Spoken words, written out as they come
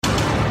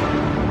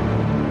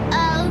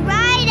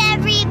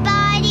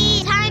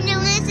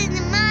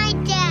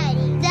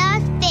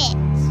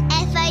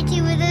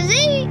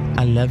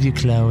love you,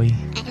 Chloe.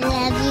 I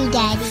love you,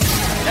 Daddy.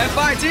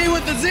 FIT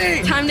with the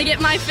Z. Time to get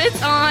my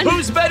Fitz on.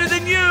 Who's better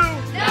than you?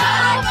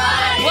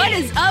 Nobody. What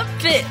is up,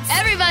 Fitz?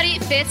 Everybody,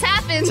 Fitz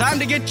happens. Time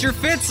to get your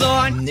Fitz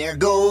on. There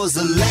goes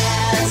the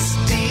last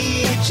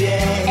DJ.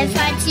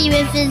 FIT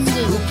with the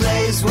Z. Who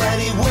plays what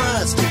he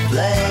wants to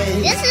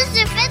play. This is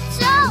the Fitz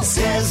Show.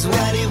 Says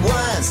what he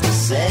wants to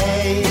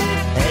say.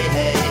 Hey,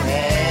 hey,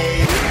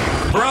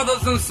 hey.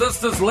 Brothers and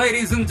sisters,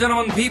 ladies and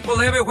gentlemen,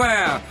 people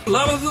everywhere,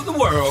 lovers of the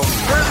world.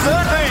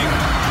 Presenting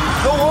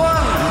the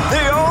one,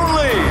 the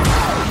only.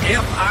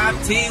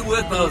 FIT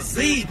with a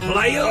Z,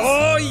 players.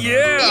 Oh,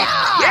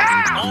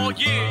 yeah. Oh,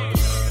 yeah.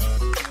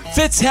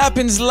 Fitz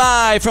happens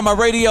live from our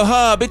radio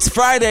hub. It's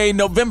Friday,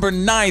 November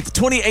 9th,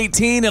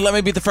 2018, and let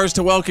me be the first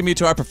to welcome you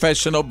to our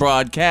professional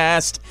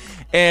broadcast.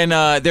 And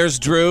there's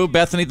Drew.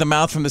 Bethany, the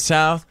mouth from the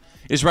south,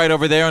 is right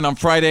over there. And on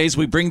Fridays,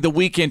 we bring the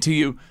weekend to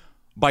you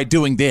by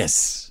doing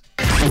this.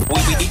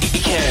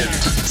 Weekend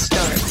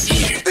starts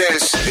here.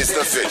 This is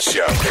the Fitz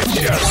Show.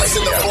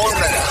 Listen to 4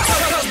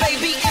 minutes.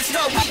 Baby, it's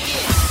the weekend.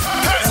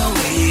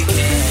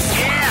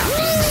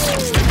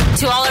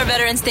 To all our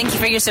veterans, thank you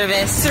for your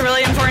service. It's a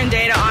really important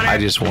day to honor. I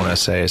just want to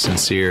say a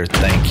sincere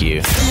thank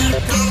you.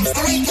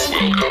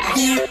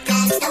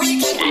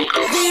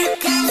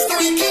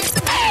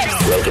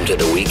 Welcome to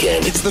the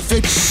weekend. It's the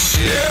Fitz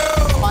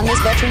Show. On this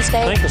Veterans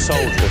Day, Thank the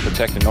soldiers for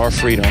protecting our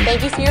freedom.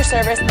 thank you for your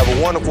service. Have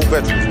a wonderful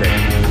Veterans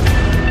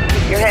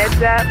Day. Your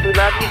heads up. We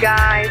love you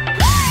guys.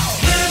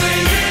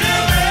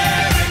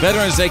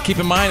 Veterans Day, keep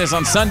in mind, is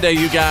on Sunday,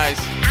 you guys.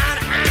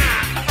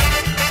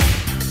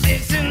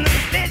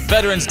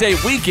 Veterans Day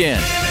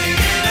weekend.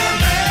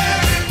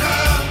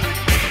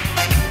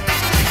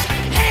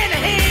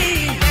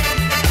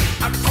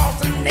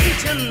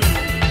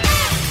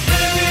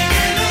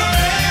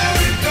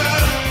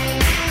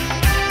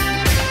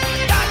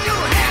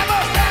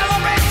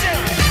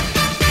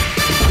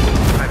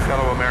 My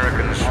fellow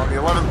Americans, On the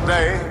 11th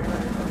day,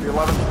 the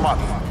 11th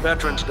month,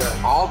 Veterans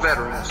Day. All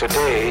veterans.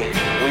 Today,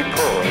 we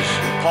pause.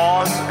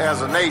 pause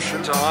as a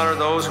nation. To honor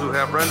those who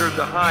have rendered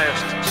the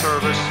highest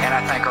service. And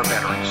I thank our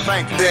veterans.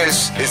 Thank you.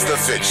 This is the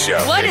Fitz Show.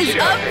 What is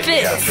up,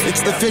 Fitz?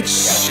 It's the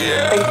Fitz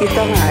Show. Thank you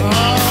so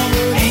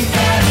much.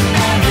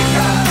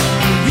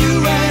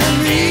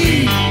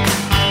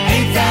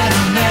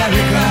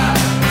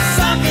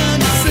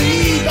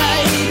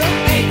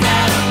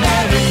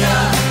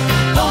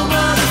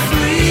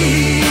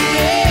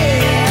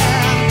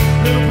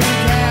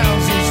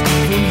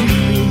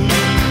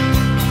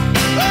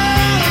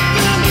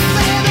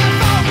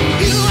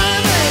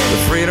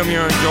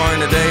 You're enjoying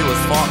today was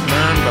fought and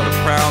earned by the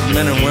proud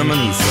men and women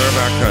who serve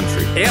our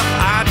country.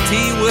 FIT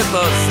with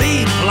a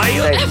Z,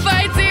 player.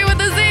 FIT with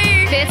a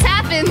Z. Fitz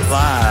happens.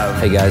 Live.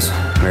 Hey guys,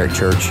 Merrick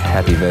Church,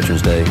 happy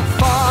Veterans Day.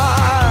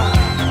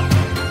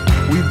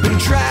 We've been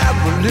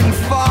traveling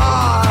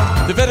far.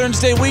 The Veterans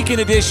Day weekend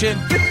edition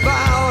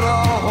Without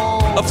a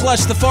home. of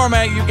Flush the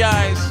Format, you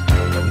guys.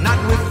 Not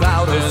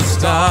without a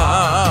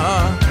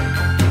star.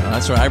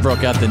 That's right, I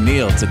broke out the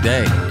kneel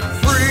today.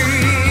 Free.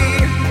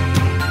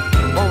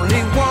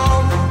 Only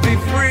want to be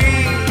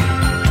free.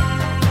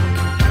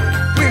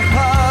 We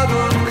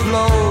huddle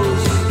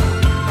close.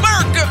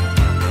 America!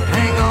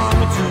 Hang on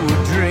to a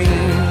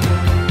dream.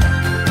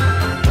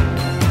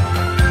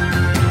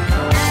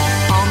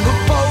 On the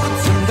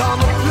boats and on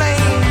the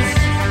planes,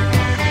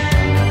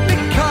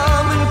 we're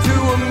coming to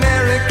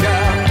America.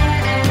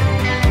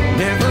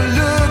 Never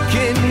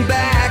looking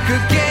back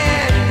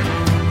again.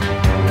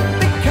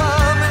 We're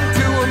coming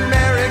to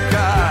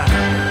America.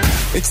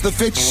 It's the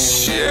Fitz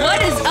Show.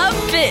 What is up,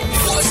 Fitz?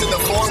 Listen to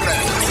 4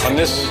 minutes. On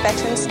this,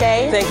 Veterans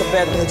Day. Think of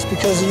veterans. It's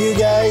because of you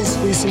guys.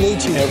 We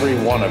salute you. every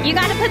one of you. You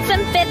gotta put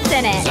some Fitz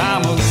in it.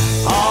 I'm an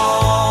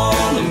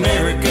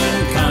all-American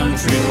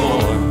country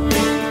boy.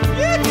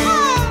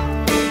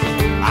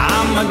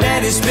 I'm my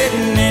daddy's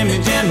spitting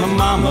image and my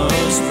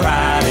mama's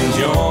pride and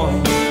joy.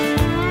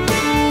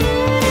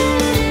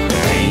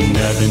 There ain't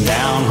nothing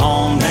down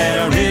home that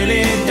I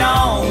really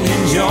don't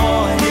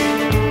enjoy.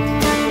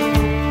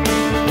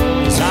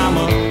 'Cause I'm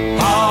a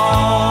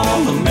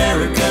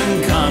all-American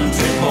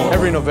country boy.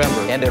 Every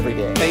November and every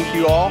day. Thank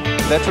you all,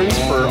 veterans,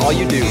 for all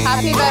you do.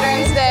 Happy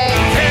Veterans Day.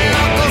 Hey,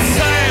 Uncle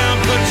Sam,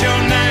 put your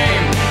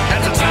name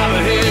at the top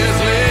of his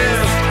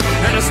list.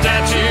 And the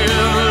Statue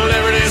of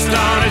Liberty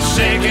started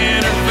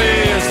shaking her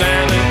fist.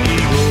 And the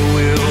eagle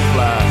will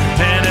fly,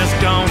 and it's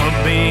gonna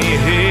be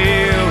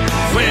here.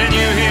 When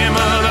you hear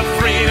Mother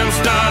Freedom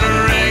start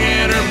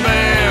ringing her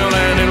bell,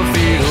 and it'll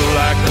feel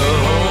like the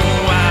whole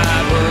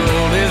wide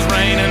world is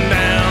raining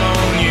down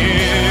on you.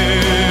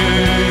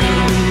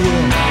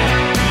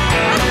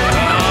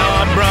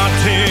 Brought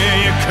to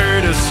you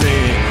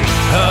courtesy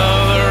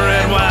of the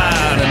red,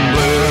 white, and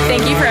blue.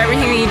 Thank you for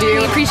everything you do.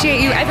 We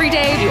appreciate you every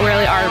day. You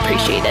really are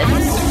appreciated.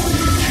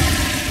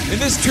 And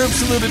this Troop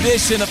Salute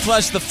edition of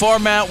Flush the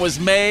Format was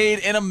made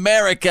in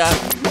America.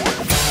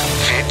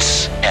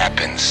 Fitz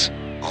happens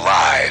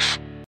live.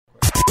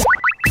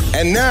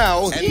 And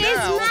now, Here's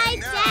my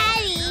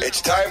daddy.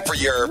 it's time for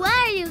your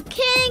Why are you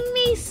kidding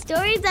me?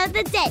 Stories of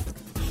the day.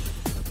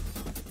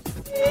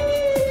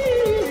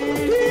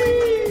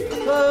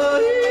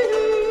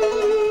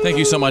 Thank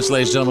you so much,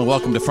 ladies and gentlemen.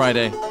 Welcome to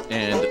Friday.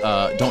 And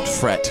don't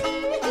fret,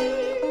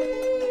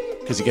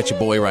 because you got your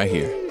boy right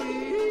here.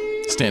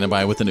 Standing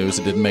by with the news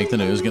that didn't make the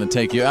news. Going to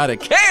take you out of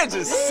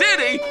Kansas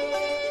City.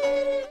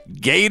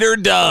 Gator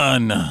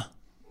done.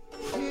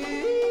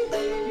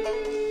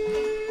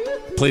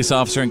 Police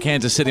officer in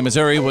Kansas City,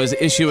 Missouri was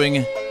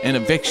issuing an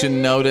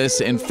eviction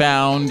notice and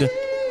found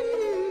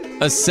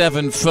a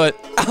 7-foot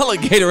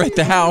alligator at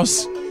the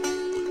house,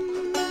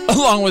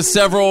 along with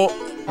several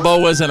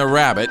boas and a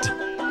rabbit.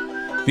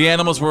 The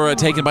animals were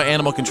taken by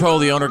animal control.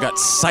 The owner got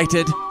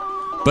cited,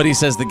 but he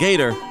says the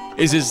gator's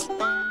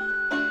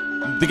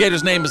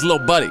name is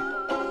Little Buddy.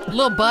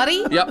 Little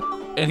Buddy? Yep.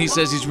 And he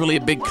says he's really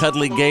a big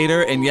cuddly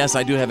gator. And yes,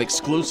 I do have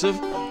exclusive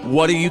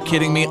 "What Are You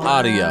Kidding Me"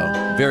 audio.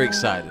 Very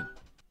excited.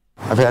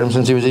 I've had him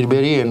since he was itty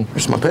bitty, and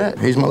it's my pet.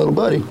 He's my little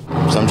buddy.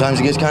 Sometimes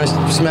he gets kind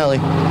of smelly,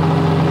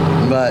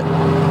 but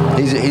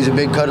he's a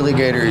big cuddly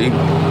gator. He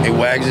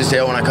wags his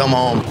tail when I come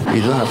home.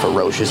 He's not a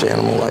ferocious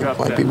animal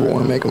like people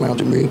want to make him out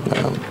to be.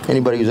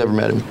 Anybody who's ever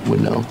met him would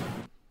know.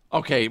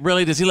 Okay,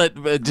 really? Does he let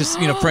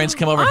friends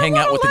come over and hang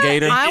out with the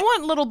gator? I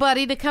want Little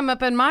Buddy to come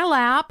up in my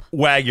lap.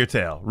 Wag your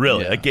tail.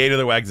 Really. Yeah. A gator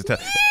that wags its tail.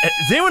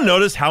 Does anyone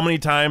notice how many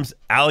times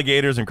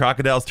alligators and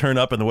crocodiles turn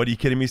up in the What Are You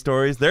Kidding Me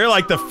stories? They're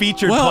like the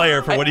featured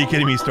player for What Are You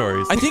Kidding Me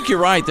stories. I think you're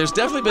right. There's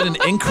definitely been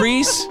an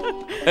increase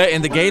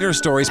in the gator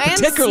stories,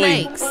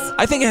 particularly. And snakes.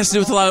 I think it has to do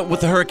with a lot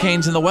with the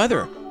hurricanes and the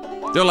weather.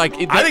 They're like.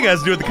 I think it has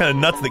to do with the kind of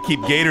nuts that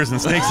keep gators and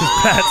snakes as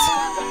pets.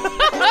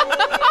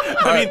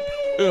 I mean.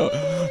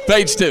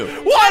 Page 2.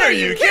 What are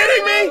you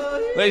kidding me?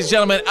 Ladies and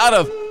gentlemen, out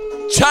of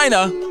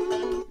China,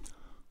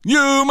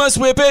 you must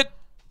whip it.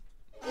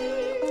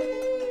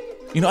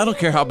 You know, I don't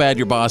care how bad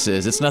your boss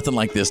is. It's nothing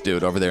like this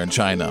dude over there in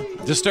China.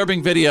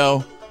 Disturbing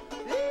video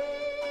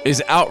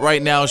is out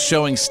right now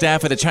showing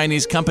staff at a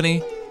Chinese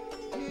company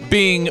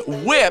being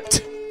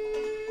whipped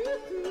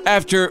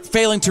after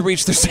failing to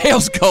reach their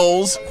sales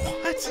goals.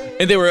 What?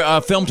 And they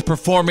were filmed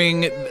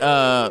performing,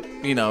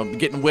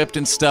 getting whipped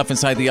and stuff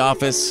inside the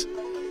office.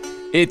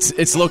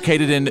 It's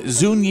located in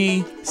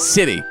Zunyi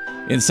City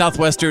in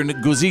southwestern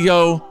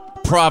Guizhou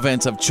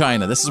province of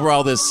China. This is where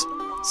all this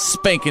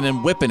spanking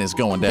and whipping is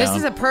going down. This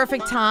is a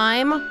perfect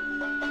time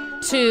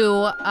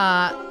to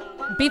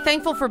be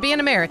thankful for being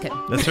American.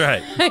 That's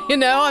right.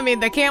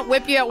 They can't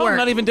whip you at work. I'm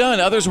not even done.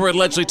 Others were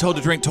allegedly told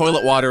to drink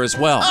toilet water as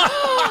well.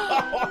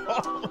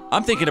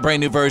 I'm thinking a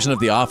brand new version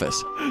of The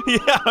Office.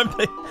 Yeah,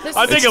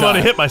 I think I'm going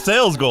to hit my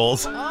sales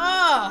goals.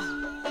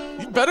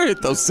 You better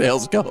hit those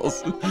sales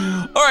goals. All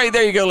right,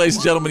 there you go, ladies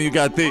and gentlemen. You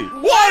got the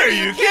What Are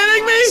You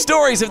Kidding Me?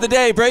 Stories of the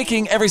day,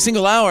 breaking every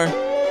single hour.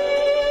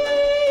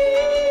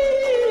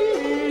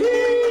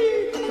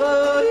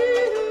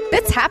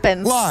 Fitz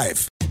happens.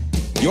 Live.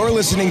 You're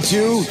listening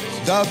to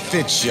The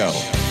Fitz Show.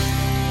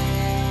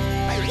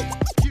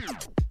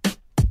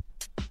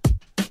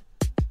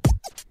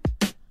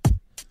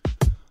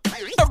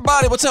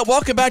 Everybody, what's up?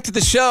 Welcome back to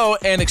the show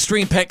and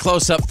Extreme Pet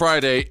Close-Up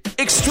Friday.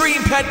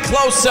 Extreme Pet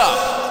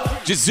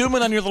Close-Up. Just zoom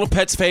in on your little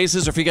pet's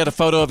faces, or if you got a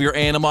photo of your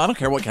animal, I don't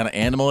care what kind of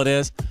animal it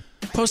is,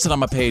 post it on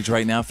my page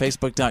right now,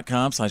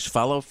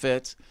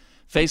 facebook.com/followfitz,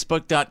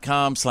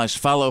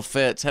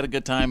 facebook.com/followfitz. Had a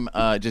good time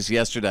just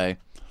yesterday.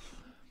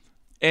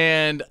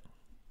 And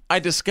I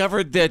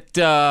discovered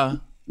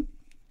that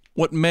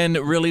what men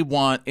really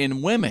want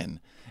in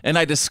women. And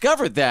I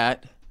discovered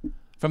that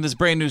from this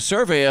brand new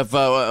survey of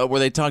where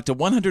they talked to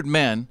 100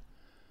 men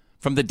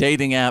from the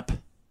dating app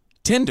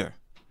Tinder.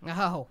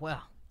 Oh,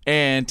 well.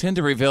 And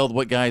Tinder revealed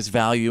what guys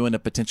value in a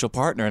potential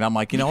partner. And I'm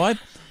like, you know what?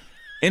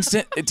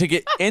 To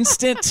get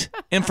instant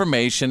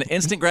information,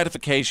 instant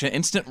gratification,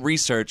 instant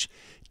research,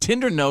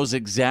 Tinder knows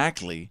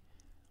exactly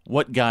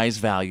what guys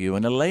value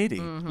in a lady.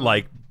 Mm-hmm.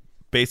 Like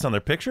based on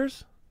their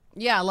pictures?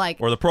 Yeah,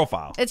 or the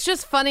profile. It's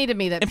just funny to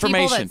me that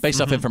information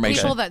based off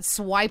information. People that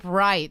swipe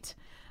right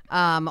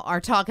are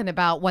talking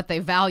about what they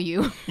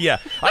value. Yeah.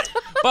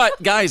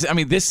 But guys, I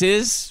mean, this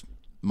is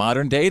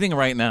modern dating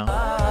right now.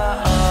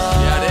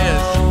 Yeah, it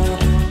is.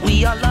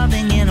 We are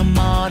loving in a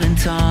modern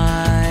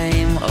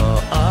time. Oh.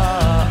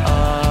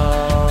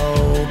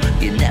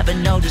 You never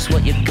know just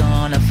what you're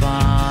gonna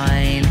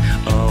find.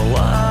 Oh.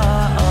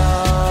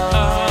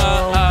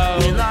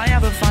 Will I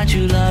ever find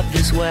true love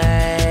this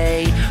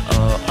way?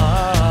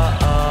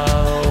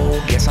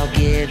 Oh. Guess I'll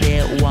give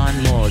it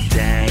one more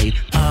day.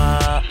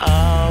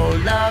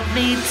 Love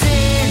me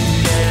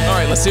Tinder. All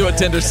right, let's see what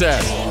Tinder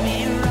says.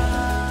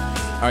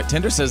 All right,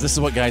 Tinder says this is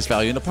what guys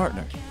value in a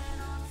partner.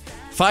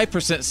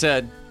 5%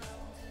 said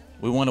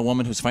we want a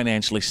woman who's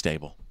financially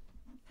stable.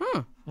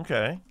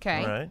 Okay.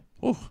 Okay. All right.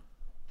 Ooh.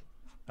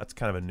 That's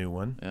kind of a new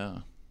one. Yeah.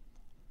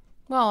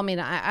 Well, I mean,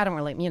 I don't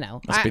really,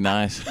 Must be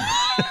nice.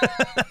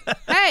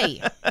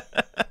 Hey,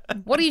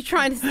 what are you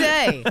trying to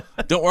say?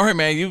 Don't worry,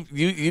 man.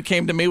 You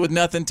came to me with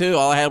nothing, too.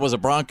 All I had was a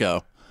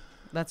Bronco.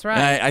 That's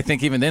right. I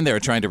think even then they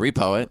were trying to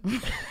repo it.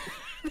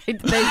 They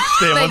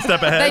Stay one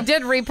step ahead. They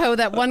did repo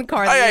that one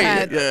car that you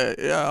had.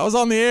 Yeah, I was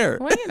on the air.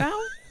 Well,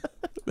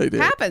 They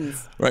did.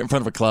 Happens. Right in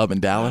front of a club in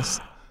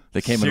Dallas.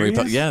 They came Serious?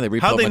 and they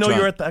repo How'd they my know trunk.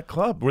 you were at that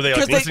club? Were they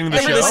like listening to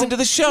the They show? listened to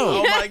the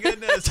show. Oh my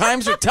goodness.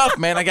 Times are tough,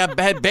 man.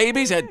 had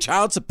babies, had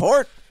child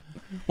support.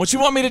 What you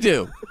want me to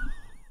do?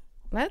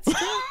 That's good.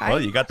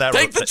 Well, you got that.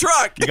 Take the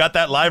truck. You got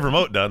that live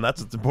remote done.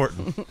 That's what's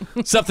important.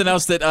 Something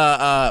else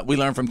that we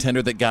learned from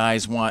Tinder that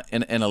guys want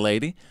in a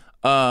lady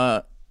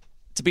to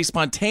be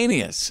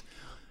spontaneous,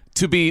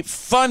 to be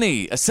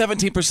funny.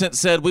 17%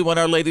 said we want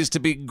our ladies to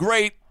be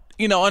great,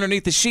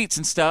 underneath the sheets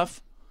and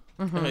stuff.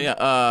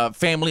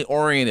 Family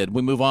oriented.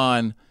 We move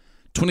on.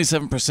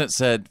 27%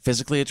 said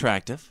physically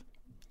attractive.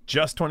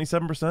 Just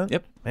 27%?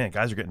 Yep. Man,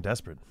 guys are getting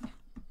desperate.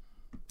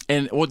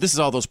 And this is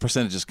all those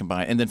percentages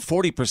combined. And then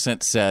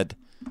 40% said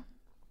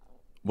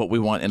what we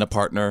want in a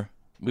partner.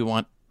 We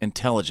want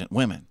intelligent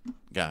women,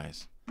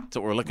 guys. That's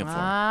what we're looking for.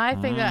 I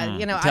think that,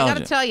 I got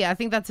to tell you, I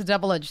think that's a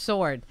double-edged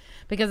sword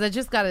because I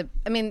just got to,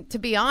 to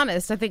be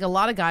honest, I think a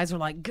lot of guys are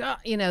like,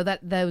 that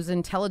those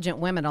intelligent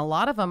women, a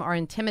lot of them are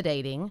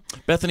intimidating.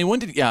 Bethany, when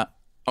did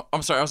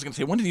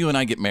you and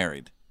I get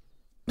married?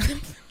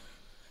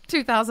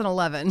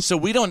 2011. So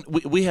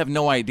we have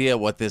no idea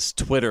what this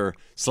Twitter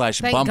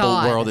 /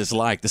 Bumble world is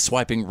like, the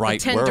swiping right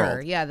Tinder,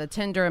 world. Yeah, the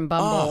Tinder and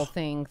Bumble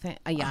thing.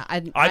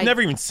 I've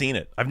never even seen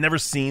it. I've never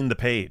seen the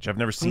page. I've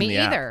never seen the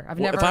app. Me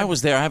either. If I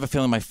was there, I have a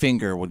feeling my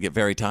finger would get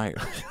very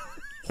tired.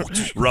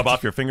 Rub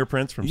off your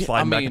fingerprints from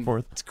sliding back and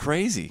forth. It's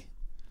crazy.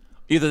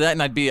 Either that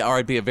and I'd be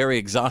a very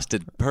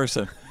exhausted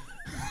person.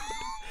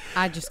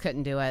 I just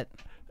couldn't do it.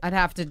 I'd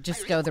have to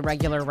just go the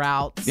regular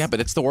routes. Yeah, but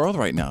it's the world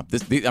right now.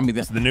 This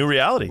is the new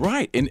reality.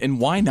 Right, and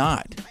why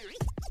not?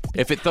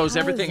 If it throws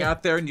everything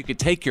out there and you could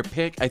take your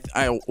pick,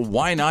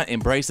 why not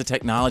embrace the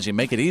technology and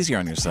make it easier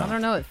on yourself? I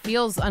don't know. It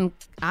feels,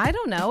 I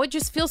don't know. It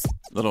just feels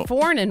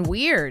foreign and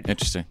weird.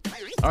 Interesting.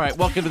 All right,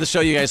 welcome to the show,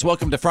 you guys.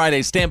 Welcome to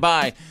Friday. Stand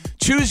by.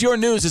 Choose Your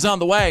News is on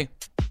the way.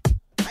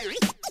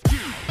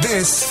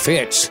 This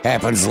Fitz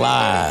happens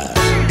live.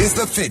 It's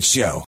the Fitz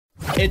Show.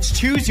 It's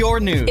Choose Your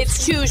News.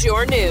 It's Choose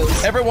Your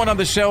News. Everyone on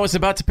the show is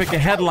about to pick a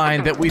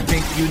headline that we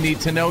think you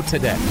need to know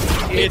today.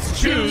 It's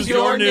Choose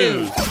Your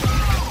News.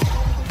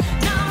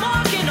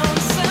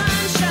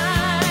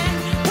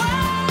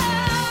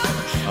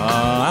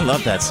 I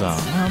love that song.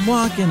 I'm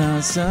walking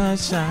on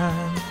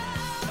sunshine.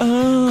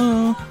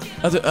 Oh.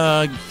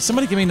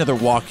 Somebody give me another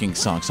walking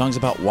song. Songs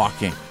about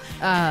walking.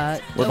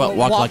 What about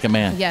Walk Like a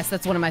Man? Yes,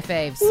 that's one of my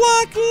faves.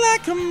 Walk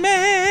like a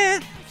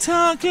man.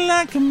 Talk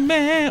like a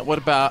man. What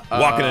about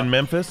Walking in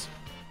Memphis?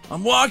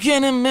 I'm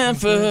walking in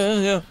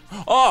Memphis.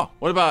 Oh,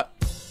 what about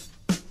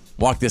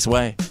Walk This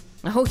Way?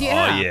 Oh,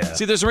 yeah. Oh, yeah.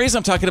 See, there's a reason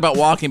I'm talking about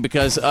walking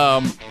because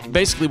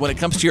basically when it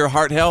comes to your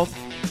heart health,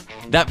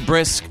 that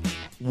brisk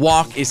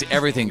walk is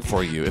everything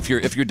for you. If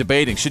you're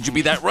debating, should you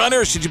be that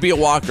runner or should you be a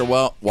walker?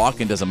 Well,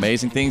 walking does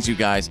amazing things, you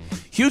guys.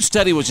 Huge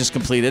study was just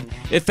completed.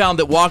 It found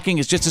that walking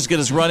is just as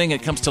good as running.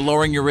 It comes to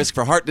lowering your risk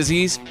for heart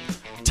disease,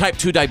 type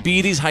 2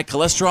 diabetes, high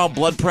cholesterol,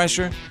 blood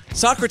pressure.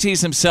 Socrates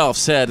himself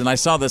said, and I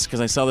saw this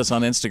because I saw this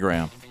on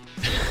Instagram,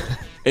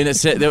 and it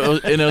said,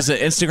 it was an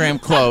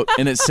Instagram quote,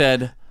 and it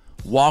said,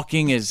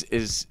 walking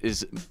is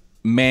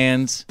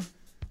man's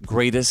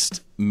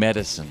greatest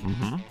medicine.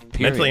 Mm-hmm.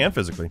 Mentally and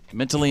physically.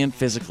 Mentally and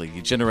physically.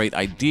 You generate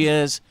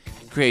ideas,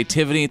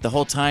 creativity the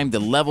whole time. The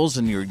levels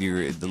in your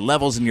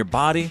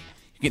body, you're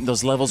getting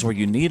those levels where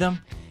you need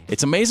them.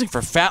 It's amazing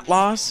for fat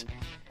loss.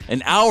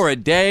 An hour a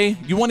day.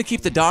 You want to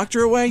keep the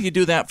doctor away? You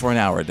do that for an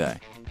hour a day.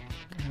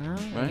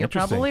 Right? You're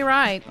probably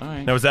right. All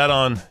right. Now, was that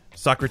on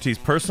Socrates'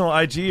 personal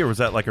IG or was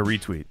that like a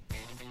retweet?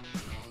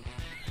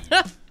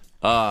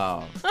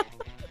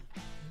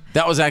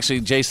 That was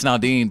actually Jason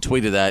Aldean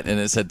tweeted that, and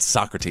it said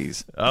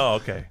Socrates. Oh,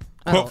 okay.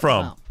 Quote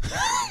from. Wow.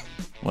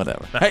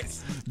 Whatever. Hey,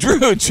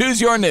 Drew,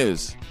 choose your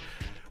news.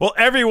 Well,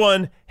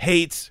 everyone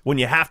hates when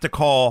you have to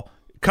call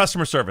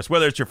customer service,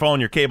 whether it's your phone,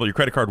 your cable, your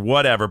credit card,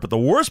 whatever. But the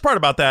worst part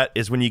about that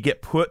is when you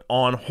get put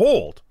on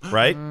hold,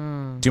 right?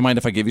 Do you mind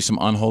if I give you some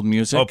on-hold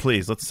music? Oh,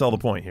 please. Let's sell the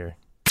point here.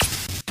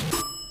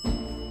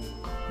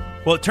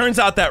 Well, it turns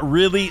out that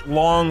really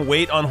long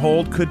wait on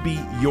hold could be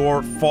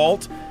your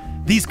fault.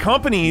 These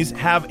companies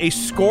have a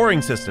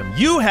scoring system.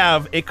 You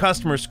have a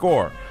customer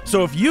score.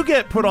 So if you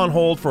get put on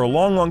hold for a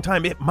long, long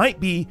time, it might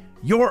be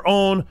your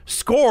own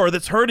score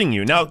that's hurting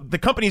you. Now, the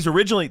companies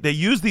originally, they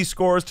use these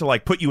scores to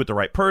like put you with the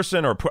right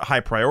person or put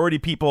high priority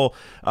people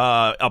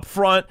up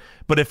front.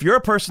 But if you're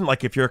a person,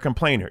 like if you're a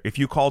complainer, if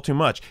you call too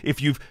much,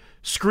 if you've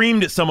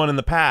screamed at someone in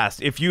the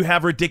past, if you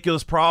have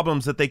ridiculous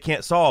problems that they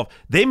can't solve,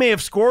 they may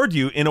have scored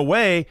you in a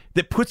way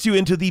that puts you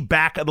into the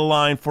back of the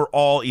line for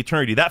all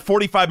eternity. That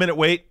 45-minute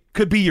wait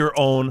could be your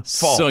own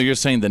fault. So you're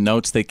saying the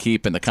notes they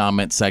keep in the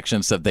comment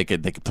section so they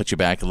could put you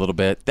back a little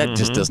bit? That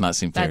just does not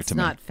seem fair to me. That's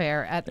not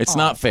fair at all. It's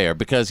not fair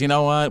because you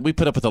know what? We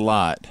put up with a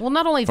lot. Well,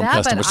 not only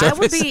that, but I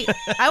would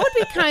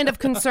be kind of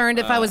concerned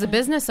if I was a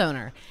business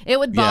owner. It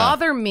would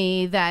bother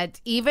me that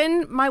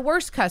even my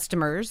worst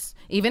customers,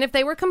 even if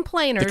they were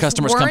complainers,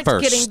 weren't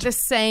getting the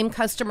same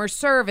customer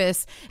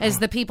service as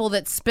the people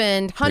that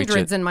spend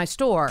hundreds in my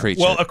store.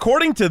 Well,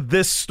 according to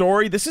this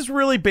story, this is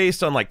really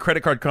based on like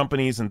credit card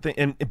companies and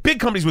big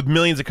companies with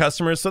millions of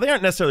customers, so they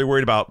aren't necessarily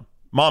worried about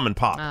mom and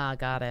pop. Ah,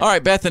 got it. All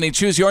right, Bethany,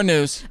 choose your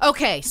news.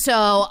 Okay,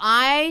 so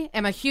I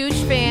am a huge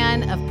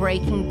fan of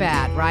Breaking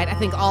Bad, right? I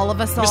think all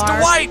of us are.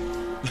 Mr. White!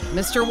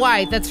 Mr.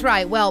 White, that's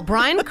right. Well,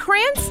 Bryan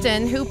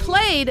Cranston, who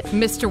played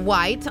Mr.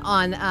 White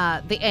on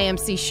the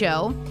AMC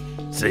show.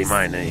 Say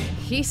my name.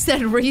 He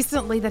said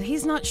recently that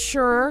he's not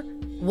sure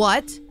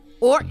what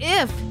or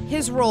if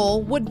his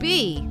role would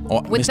be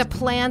with the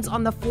plans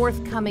on the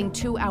forthcoming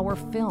 2-hour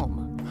film.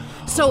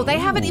 So they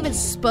haven't even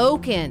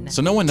spoken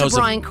so no one knows to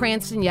Bryan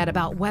Cranston yet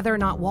about whether or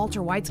not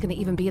Walter White's going to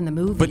even be in the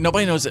movie. But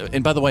nobody knows,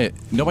 and by the way,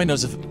 nobody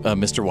knows if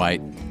Mr.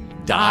 White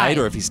died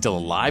or if he's still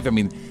alive. I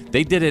mean,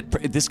 they did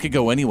it. This could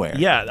go anywhere.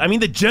 Yeah, I mean,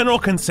 the general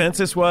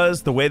consensus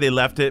was the way they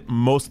left it.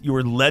 You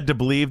were led to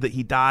believe that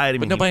he died.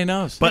 But nobody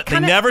knows. But they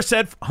never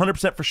said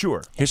 100% for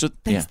sure. Here's what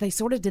they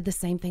sort of did the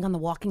same thing on The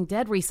Walking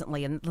Dead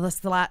recently, and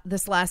this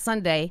last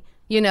Sunday,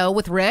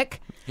 with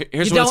Rick.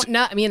 Here's you don't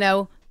know,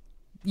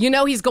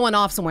 he's going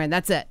off somewhere, and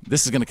that's it.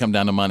 This is going to come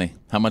down to money.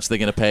 How much are they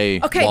going to pay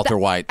Walter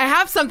White? I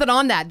have something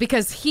on that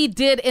because he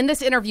did, in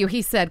this interview,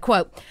 he said,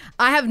 quote,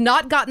 "I have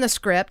not gotten the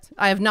script.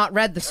 I have not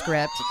read the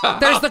script.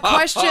 There's the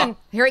question."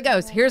 Here it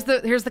goes. Here's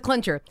the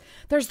clincher.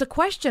 "There's the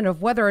question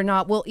of whether or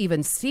not we'll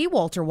even see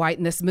Walter White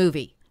in this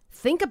movie.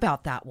 Think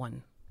about that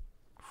one."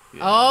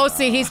 Yeah. Oh,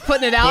 see, he's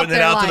putting it out there. Putting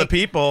it out to the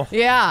people.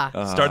 Yeah.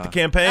 Start the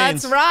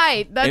campaigns. That's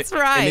right. That's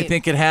right.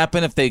 Anything could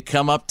happen if they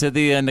come up to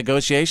the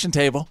negotiation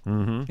table.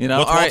 Mm-hmm.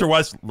 What's Walter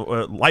White's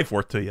life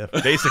worth to you,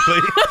 basically?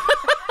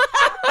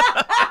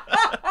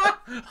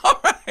 All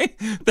right.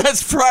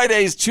 That's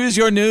Friday's Choose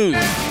Your News.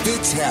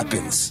 Fitz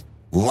happens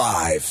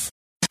live.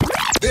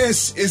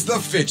 This is the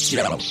Fitz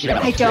Show.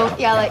 I don't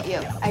yell at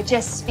you. I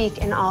just speak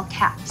in all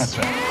caps. That's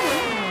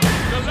right.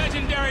 The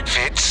legendary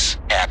Fitz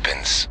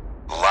happens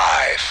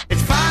live.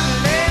 It's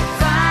finally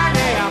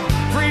Friday, I'm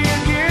free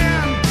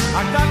again.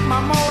 I got my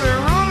motor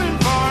running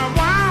for a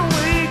wild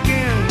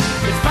weekend.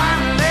 It's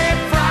finally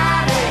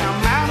Friday,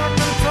 I'm out of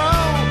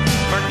control.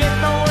 Forget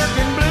the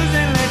working blues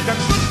and let the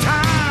good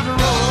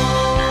times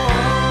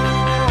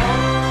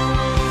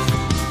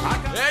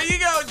roll. There you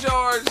go,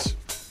 George.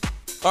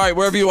 All right,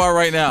 wherever you are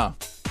right now,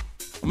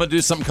 I'm going to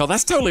do something called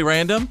That's Totally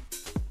Random.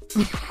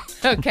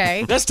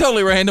 Okay. That's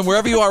totally random.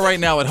 Wherever you are right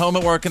now, at home,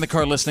 at work, in the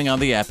car, listening on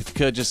the app, if you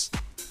could just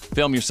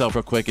film yourself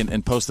real quick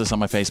and post this on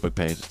my Facebook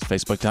page. It's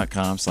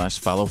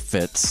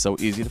facebook.com/followfitz. So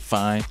easy to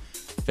find.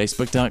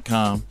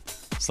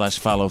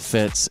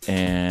 Facebook.com/followfitz.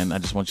 And I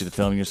just want you to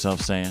film yourself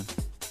saying,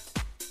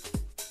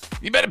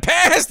 "You better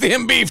pass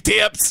them beef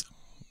tips."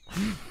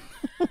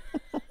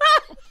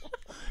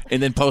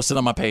 And then post it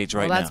on my page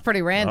right now. Well, that's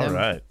pretty random. All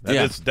right. That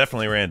is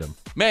definitely random.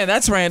 Man,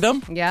 that's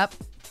random. Yep.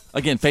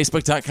 Again,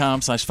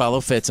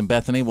 Facebook.com/followfitz. And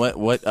Bethany,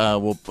 what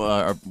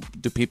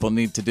do people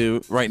need to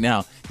do right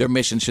now? Their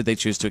mission, should they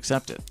choose to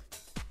accept it?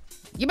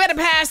 You better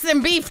pass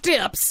them beef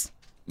tips.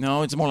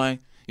 No, it's more like,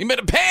 you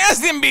better pass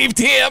them beef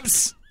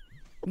tips.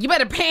 You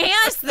better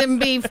pass them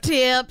beef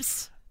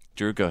tips.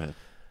 Drew, go ahead.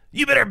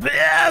 You better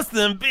pass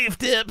them beef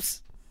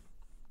tips.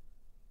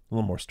 A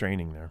little more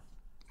straining there.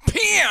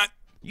 Pant.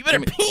 You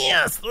better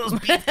pass those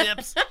beef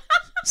tips.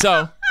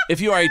 So,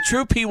 if you are a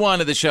true P1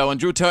 of the show, and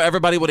Drew, tell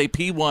everybody what a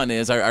P1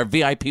 is, our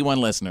VIP1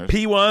 listeners.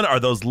 P1 are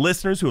those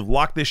listeners who have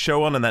locked this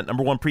show on that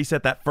number one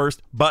preset, that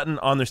first button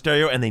on their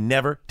stereo, and they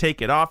never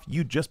take it off.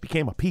 You just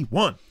became a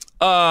P1.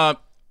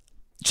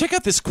 Check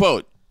out this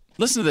quote.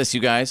 Listen to this,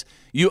 you guys.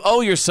 You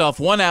owe yourself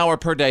 1 hour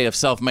per day of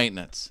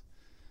self-maintenance.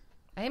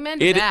 Amen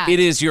to that. It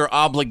is your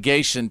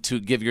obligation to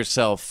give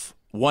yourself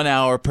 1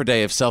 hour per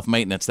day of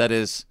self-maintenance. That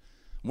is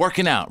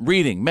working out,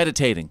 reading,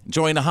 meditating,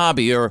 enjoying a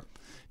hobby, or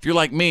if you're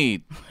like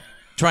me,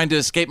 trying to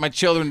escape my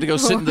children to go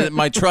sit in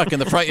my truck in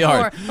the front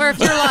yard. Or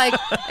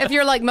if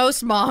you're like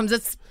most moms,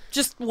 it's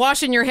just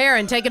washing your hair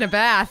and taking a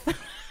bath.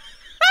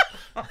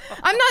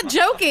 I'm not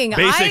joking.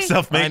 Basic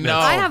self-maintenance.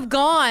 I I have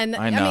gone.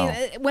 I know.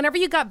 mean, whenever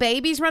you got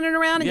babies running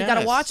around and you got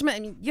to watch them,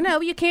 and,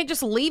 you can't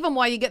just leave them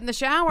while you get in the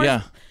shower.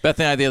 Yeah. Beth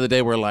and I the other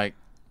day were like,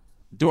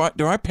 do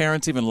our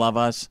parents even love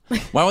us?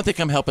 Why won't they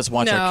come help us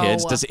watch our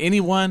kids? Does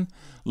anyone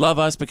love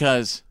us?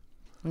 Because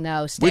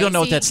no, we don't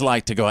know what that's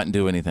like to go out and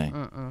do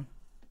anything.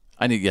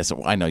 Yes,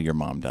 I know your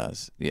mom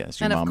does. Yes,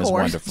 your mom is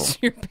wonderful.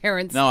 Your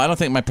parents. No, I don't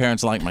think my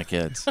parents like my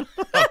kids.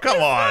 Oh,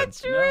 come on.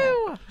 That's true.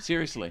 No,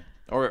 seriously.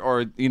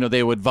 Or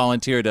they would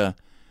volunteer to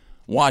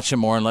watch them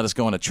more and let us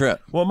go on a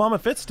trip. Well, Mama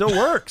Fitz still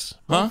works.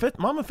 Huh?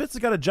 Mama Fitz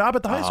has got a job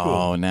at the high school.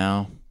 Oh,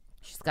 now.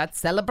 She's got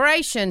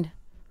celebration.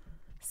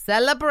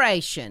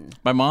 Celebration.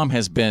 My mom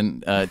has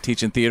been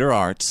teaching theater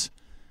arts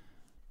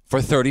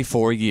for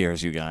 34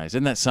 years, you guys.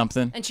 Isn't that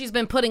something? And she's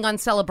been putting on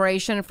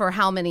Celebration for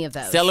how many of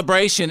those?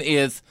 Celebration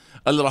is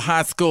a little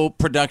high school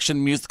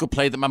production musical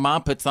play that my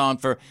mom puts on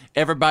for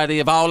everybody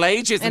of all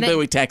ages in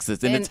Bowie,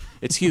 Texas. And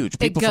it's huge.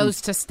 People it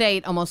goes to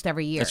state almost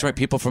every year. That's right.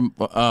 People from,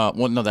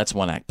 no, that's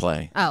one act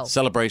play. Oh.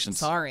 Celebrations.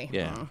 Sorry.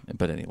 Yeah.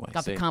 But anyway.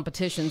 Got the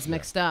competitions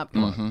mixed up.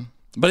 Mm-hmm.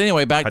 But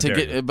anyway, back to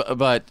get,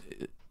 but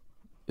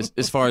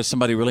as far as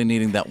somebody really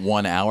needing that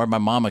 1 hour, my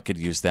mama could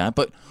use that.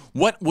 But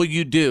what will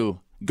you do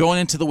going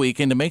into the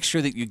weekend to make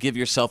sure that you give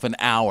yourself an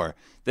hour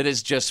that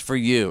is just for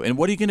you? And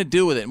what are you going to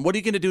do with it? And what are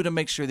you going to do to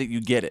make sure that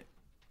you get it?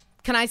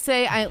 can I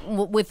say,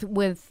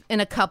 with in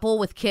a couple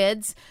with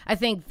kids, I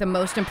think the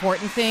most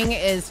important thing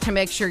is to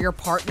make sure your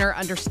partner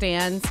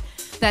understands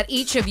that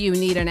each of you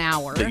need an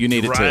hour. That you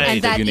need it too.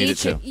 And that you need it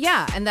too.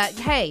 Yeah, and that,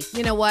 hey,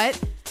 you know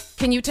what?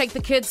 Can you take the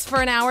kids for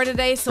an hour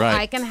today so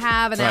I can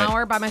have an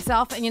hour by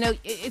myself? And,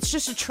 it's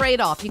just a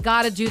trade-off. You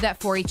got to do that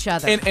for each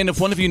other. And if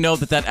one of you know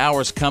that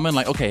hour's coming,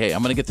 like, okay, hey,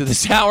 I'm going to get through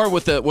this hour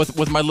with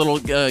my little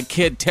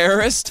kid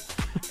terrorist,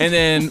 and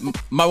then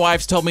my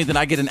wife's told me that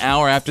I get an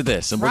hour after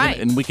this, and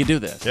and we can do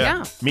this.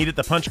 Yeah. Meet at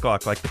the punch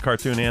clock like the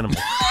cartoon animal.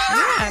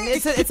 Yeah,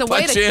 it's a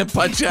way to punch in,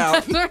 punch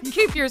out.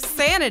 Keep your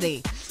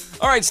sanity.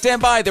 All right,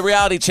 stand by. The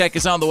reality check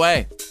is on the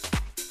way.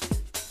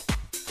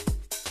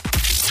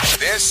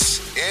 This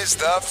is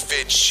the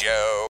Fitz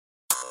Show.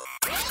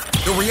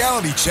 The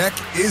reality check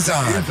is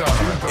on.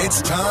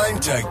 It's time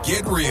to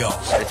get real.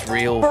 It's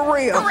real. For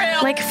real.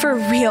 Like for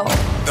real.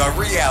 The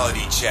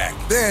reality check.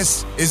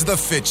 This is the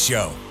Fitz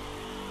Show.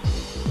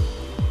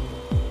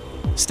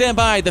 Stand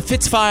by. The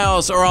Fitz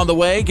Files are on the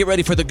way. Get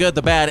ready for the good,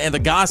 the bad, and the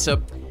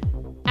gossip.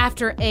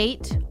 After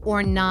 8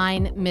 or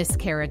 9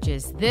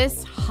 miscarriages,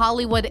 this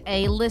Hollywood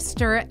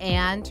A-lister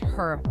and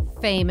her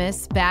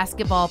famous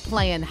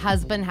basketball-playing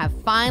husband have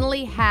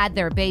finally had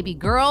their baby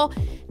girl.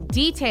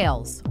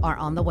 Details are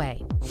on the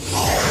way.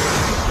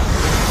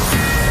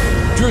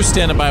 Drew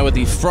standing by with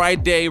the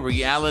Friday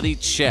reality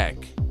check.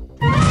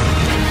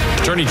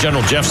 Attorney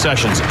General Jeff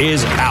Sessions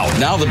is out.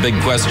 Now the big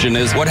question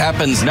is, what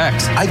happens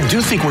next? I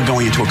do think we're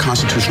going into a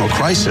constitutional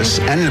crisis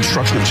and an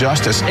obstruction of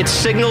justice. It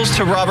signals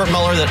to Robert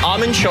Mueller that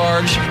I'm in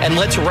charge, and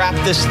let's wrap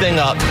this thing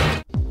up.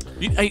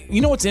 You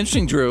know what's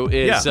interesting, Drew,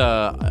 is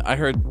I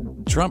heard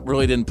Trump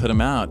really didn't put him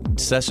out.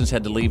 Sessions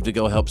had to leave to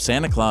go help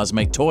Santa Claus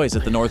make toys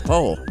at the North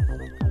Pole.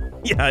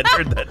 Yeah, I'd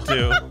heard that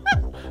too.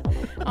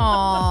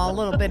 Aw,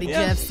 little bitty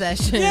Jeff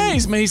Sessions. Yeah,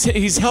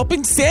 he's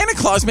helping Santa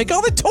Claus make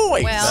all the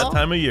toys. Well, that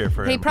time of year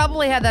for him. He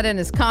probably had that in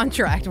his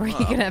contract where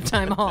he could have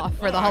time off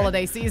for the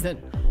holiday season.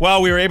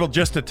 Well, we were able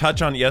just to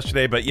touch on it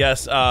yesterday, but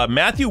yes,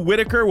 Matthew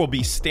Whitaker will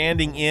be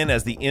standing in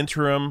as the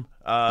interim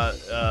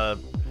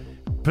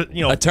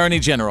Attorney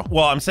General.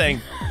 Well, I'm saying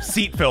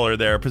seat filler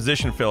there,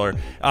 position filler.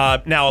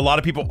 Now, a lot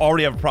of people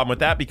already have a problem with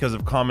that because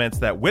of comments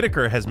that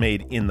Whitaker has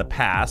made in the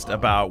past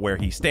about where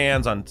he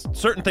stands on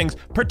certain things,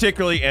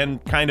 particularly,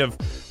 and kind of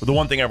the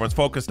one thing everyone's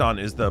focused on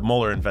is the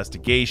Mueller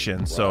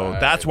investigation. So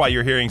that's why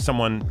you're hearing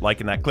someone like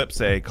in that clip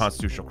say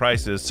constitutional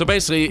crisis. So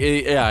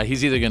basically,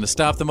 he's either going to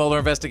stop the Mueller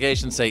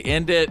investigation, say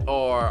end it,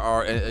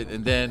 or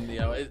and then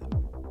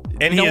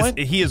And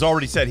he has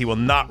already said he will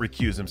not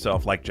recuse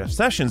himself like Jeff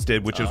Sessions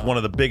did, which is one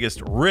of the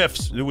biggest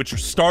rifts, which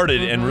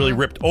started and really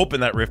ripped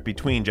open that rift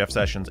between Jeff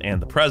Sessions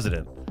and the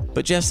president.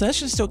 But Jeff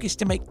Sessions still gets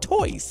to make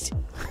toys.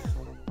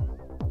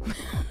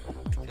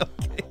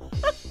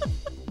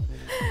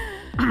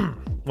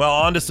 Well,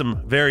 on to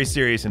some very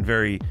serious and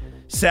very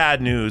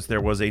sad news.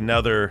 There was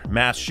another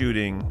mass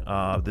shooting.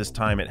 This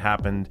time it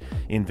happened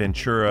in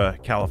Ventura,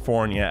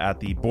 California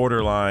at the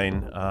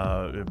Borderline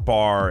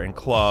bar and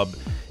club.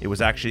 It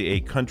was actually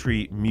a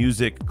country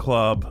music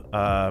club.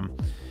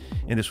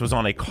 And this was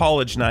on a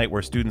college night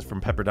where students from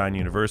Pepperdine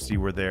University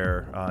were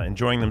there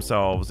enjoying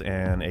themselves,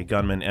 and a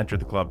gunman entered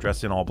the club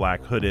dressed in all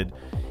black, hooded,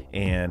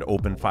 and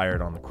opened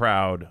fired on the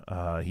crowd.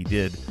 He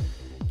did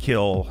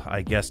kill,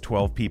 I guess,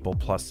 12 people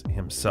plus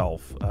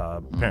himself.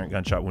 Apparent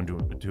gunshot wound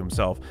to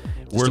himself.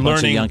 We're learning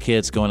bunch of young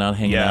kids going out,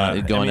 hanging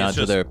out, going out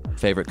to their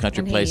favorite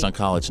country place on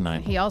college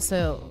night.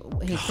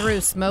 He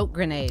threw smoke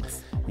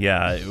grenades.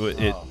 Yeah,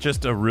 it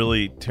just a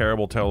really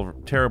terrible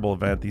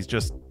event.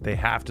 They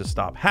have to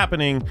stop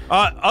happening.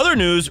 Other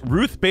news,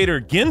 Ruth Bader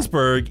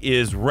Ginsburg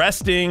is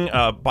resting,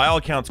 by all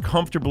accounts,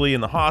 comfortably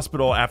in the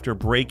hospital after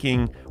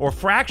breaking or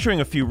fracturing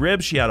a few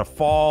ribs. She had a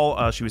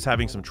fall. She was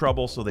having some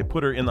trouble, so they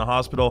put her in the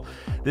hospital.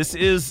 This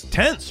is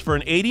tense for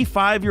an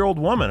 85-year-old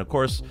woman. Of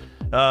course,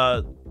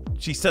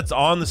 she sits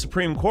on the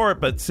Supreme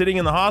Court, but sitting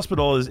in the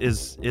hospital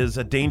is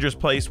a dangerous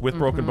place with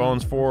broken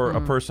bones for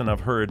a person of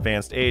her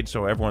advanced age.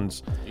 So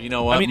everyone's, you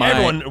know what? I mean,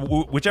 everyone,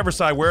 whichever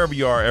side, wherever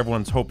you are,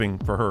 everyone's hoping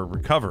for her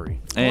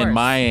recovery. And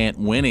my Aunt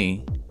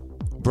Winnie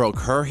broke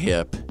her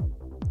hip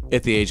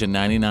at the age of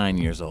 99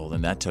 years old,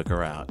 and that took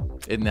her out.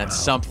 Isn't that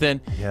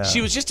something? Yeah.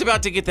 She was just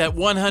about to get that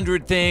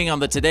 100 thing on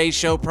the Today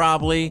Show,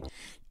 probably.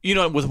 You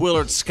know, with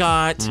Willard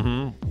Scott.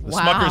 The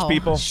Smuckers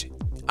people.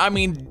 I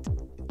mean,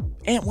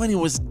 Aunt Winnie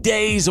was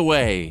days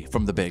away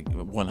from the big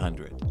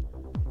 100.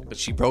 But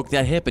she broke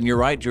that hip, and you're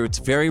right, Drew. It's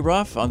very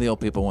rough on the old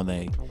people when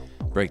they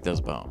break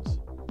those bones.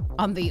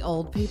 On the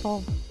old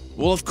people?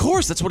 Well, of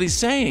course, that's what he's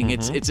saying.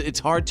 It's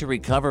hard to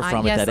recover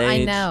from at that age.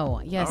 Yes, I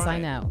know. Yes, right. I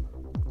know.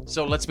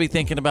 So let's be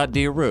thinking about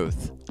dear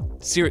Ruth.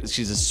 Seriously,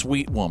 she's a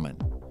sweet woman.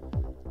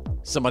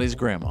 Somebody's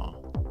grandma.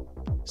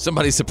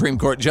 Somebody's Supreme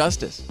Court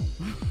justice.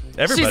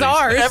 Everybody's. She's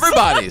ours.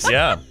 Everybody's.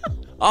 Yeah.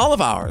 All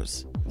of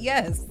ours.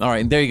 Yes. All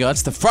right, and there you go.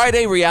 That's the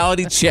Friday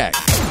reality check.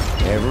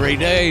 Every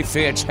day,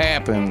 Fitz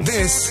happens.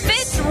 This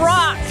Fitz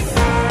rock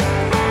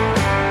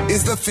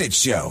is the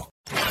Fitz Show.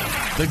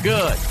 The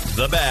good,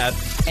 the bad,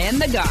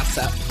 and the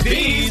gossip.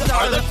 These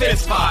are the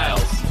Fitz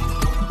Files.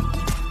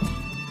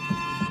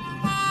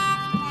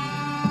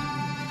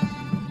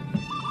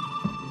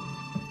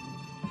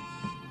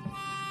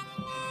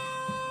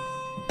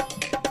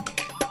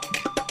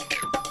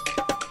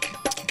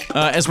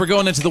 As we're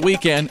going into the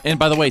weekend, and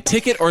by the way,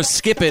 Ticket or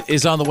Skip It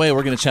is on the way.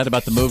 We're going to chat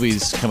about the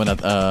movies coming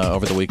up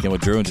over the weekend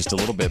with Drew in just a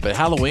little bit. But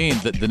Halloween,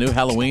 the new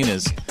Halloween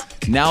is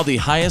now the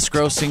highest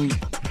grossing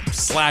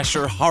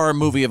slasher horror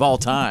movie of all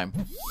time.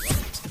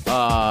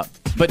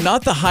 But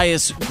not the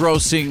highest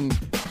grossing,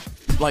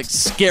 like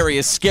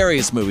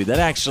scariest movie. That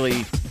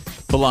actually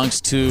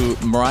belongs to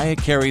Mariah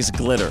Carey's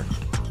Glitter.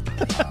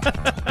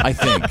 I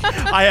think.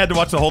 I had to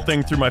watch the whole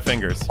thing through my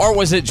fingers. Or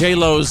was it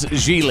J-Lo's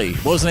Geely?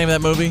 What was the name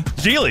of that movie?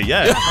 Geely,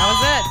 yeah.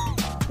 That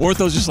was it. Weren't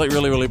those just like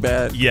really, really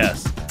bad?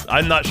 Yes.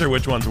 I'm not sure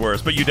which one's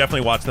worse, but you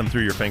definitely watched them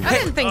through your fingers. I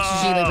didn't think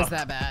Geely was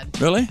that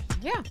bad. Really?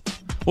 Yeah.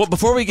 Well,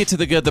 before we get to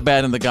the good, the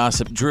bad, and the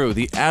gossip, Drew,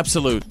 the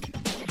absolute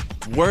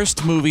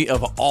worst movie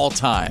of all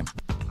time.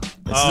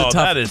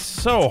 That is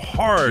so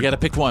hard. You got to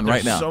pick one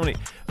right now. So many.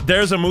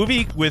 There's a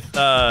movie with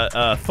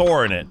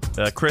Thor in it,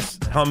 Chris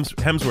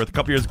Hemsworth, a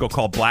couple years ago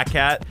called Black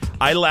Cat.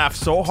 I laughed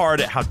so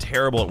hard at how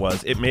terrible it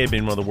was. It may have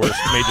been one of the worst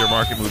major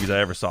market movies I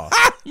ever saw.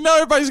 No,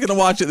 everybody's going to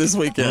watch it this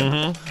weekend.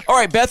 Mm-hmm. All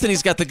right,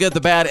 Bethany's got the good, the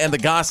bad, and the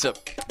gossip.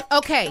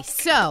 Okay,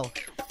 so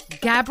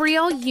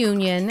Gabrielle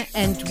Union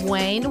and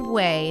Dwayne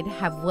Wade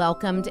have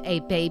welcomed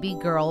a baby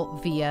girl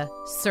via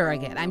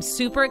surrogate. I'm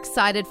super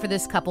excited for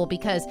this couple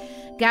because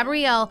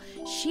Gabrielle,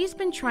 she's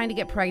been trying to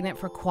get pregnant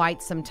for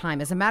quite some time.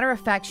 As a matter of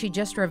fact, she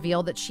just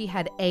revealed that she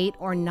had 8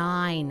 or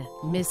 9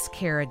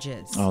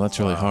 miscarriages. Oh, that's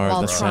really hard.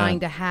 While that's trying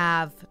sad. to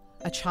have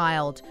a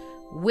child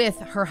with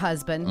her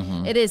husband.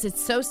 Mm-hmm.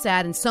 It's so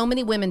sad, and so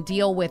many women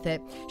deal with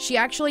it. She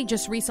actually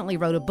just recently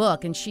wrote a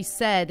book, and she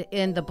said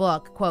in the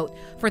book, quote,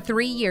 "For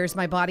 3 years,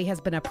 my body has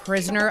been a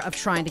prisoner of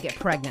trying to get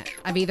pregnant.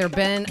 I've either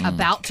been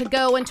about to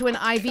go into an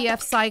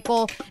IVF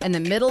cycle, in the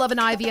middle of an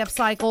IVF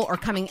cycle, or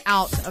coming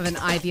out of an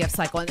IVF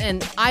cycle."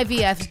 And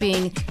IVF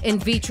being in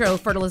vitro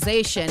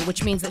fertilization,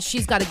 which means that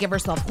she's got to give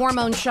herself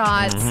hormone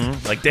shots.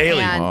 Mm-hmm. Like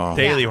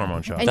daily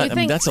hormone shots.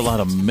 And that's a lot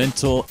of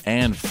mental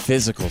and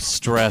physical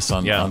stress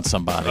on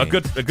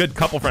somebody. A good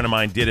couple friend of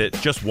mine did it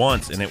just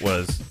once, and it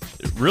was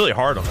really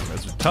hard on them. It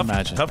was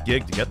a tough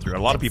gig to get through. A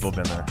lot of people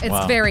have been there.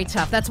 It's very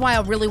tough. That's why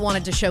I really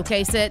wanted to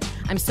showcase it.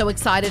 I'm so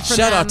excited for them.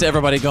 Shout out to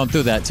everybody going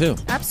through that, too.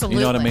 Absolutely.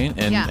 You know what I mean?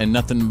 And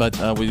nothing but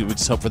we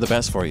just hope for the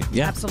best for you.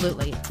 Yeah.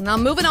 Absolutely. Now,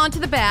 moving on to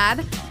the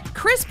bad.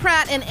 Chris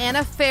Pratt and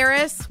Anna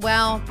Faris,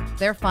 well,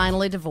 they're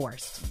finally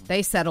divorced.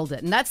 They settled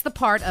it. And that's the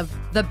part of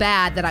the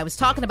bad that I was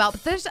talking about.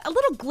 But there's a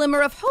little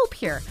glimmer of hope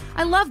here.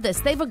 I love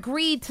this. They've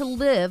agreed to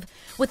live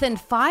within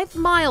 5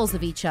 miles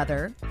of each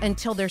other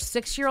until their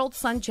 6-year-old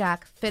son,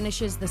 Jack,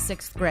 finishes the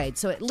 6th grade.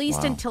 So at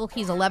least until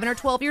he's 11 or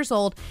 12 years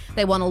old,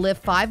 they want to live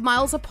 5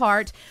 miles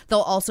apart.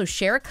 They'll also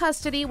share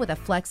custody with a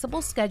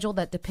flexible schedule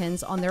that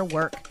depends on their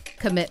work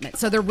commitment.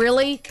 So they're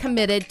really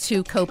committed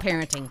to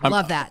co-parenting.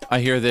 Love that. I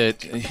hear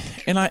that,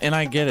 and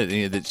I get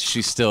it, that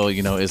she still,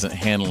 isn't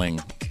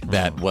handling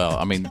that well.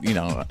 I mean,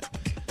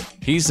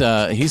 he's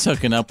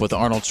hooking up with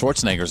Arnold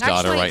Schwarzenegger's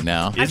daughter right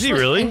now. Is he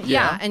really?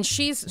 And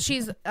she's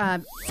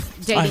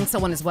dating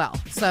someone as well.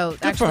 So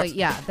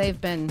actually, they've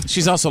been.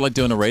 She's also like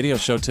doing a radio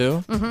show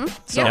too. Mm-hmm.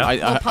 So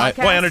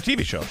on her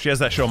TV show, she has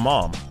that show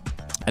Mom.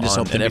 I just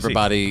hope that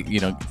everybody,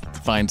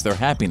 finds their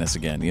happiness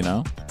again.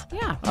 Yeah.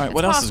 All right.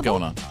 What else is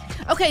going on?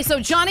 Okay, so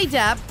Johnny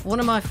Depp, one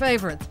of my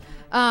favorites.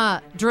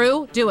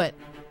 Drew, do it.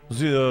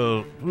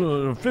 The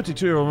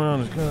 52-year-old man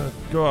is going to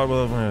go out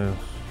with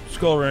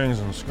skull rings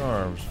and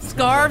scarves.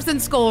 Scarves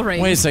and skull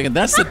rings. Wait a second.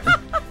 That's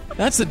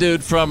the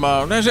dude from.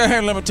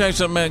 Hey, let me tell you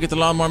something, man. Get the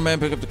lawnmower,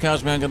 man. Pick up the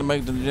couch, man. Gonna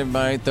make it to the gym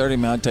by 8:30,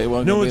 man. I'll tell you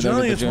what. No, with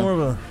Johnny, it's more of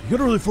a. You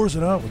gotta really force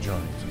it out with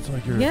Johnny. It's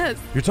like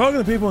you're talking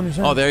to people and you're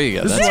saying. Oh, there you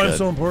go. This That's is why good. it's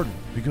so important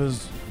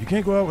because you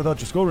can't go out without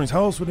your skull rings.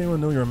 How else would anyone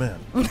know you're a man?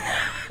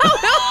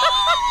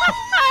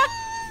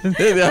 That's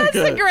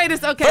the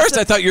greatest. Okay. First,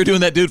 I thought you were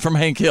doing that dude from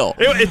Hank Hill.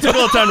 It took a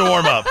little time to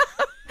warm up.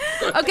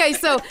 Okay,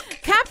 so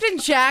Captain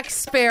Jack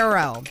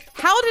Sparrow,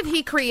 how did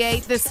he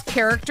create this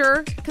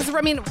character? Because,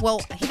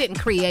 he didn't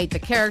create the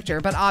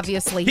character, but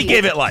obviously he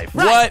gave it life.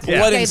 Right.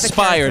 What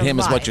inspired him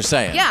is what you're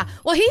saying. Yeah,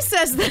 well, he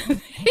says that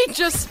he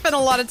just spent a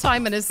lot of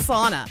time in his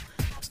sauna.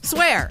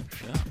 Swear.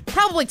 Yeah.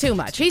 Probably too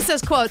much. He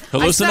says, quote,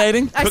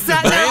 hallucinating? I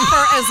sat there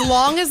for as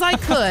long as I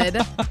could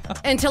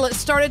until it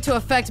started to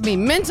affect me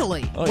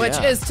mentally, which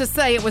is to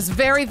say it was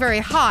very, very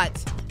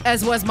hot,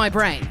 as was my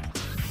brain.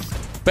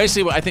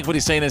 Basically, I think what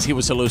he's saying is he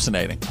was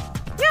hallucinating.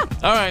 Yeah.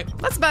 All right.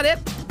 That's about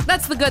it.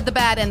 That's the good, the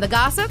bad, and the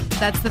gossip.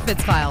 That's the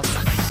Fitz Files.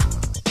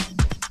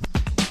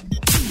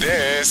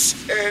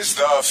 This is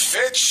the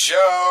Fitz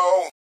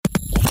Show.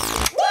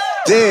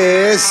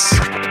 This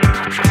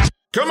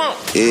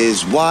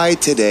is why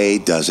today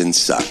doesn't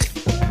suck.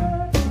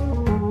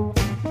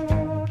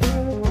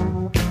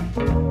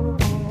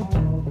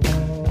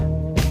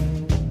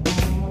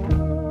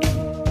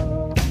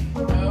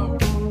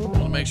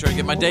 Make sure I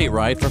get my date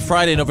right for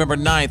Friday, November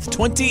 9th,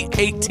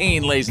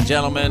 2018, ladies and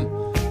gentlemen.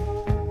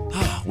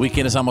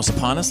 Weekend is almost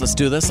upon us. Let's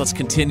do this. Let's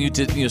continue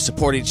to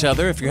support each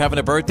other. If you're having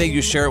a birthday, you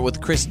share it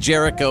with Chris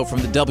Jericho from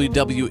the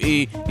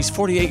WWE. He's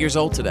 48 years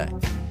old today.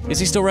 Is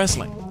he still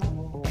wrestling?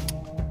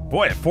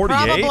 Boy, at 48?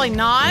 Probably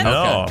not. No,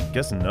 Okay. I'm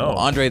guessing no. Well,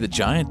 Andre the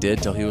Giant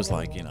did till he was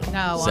like,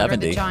 No, 70. Andre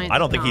the Giant I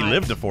don't did think he not.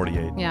 lived to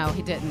 48. No,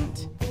 he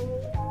didn't.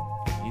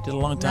 He did a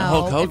long time.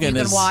 No, Hulk Hogan if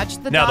you is can watch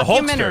the Now,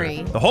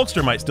 documentary. the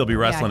Hulkster might still be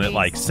wrestling at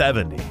like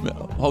 70.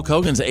 Hulk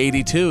Hogan's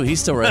 82.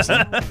 He's still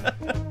wrestling.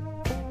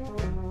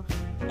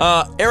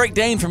 Eric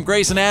Dane from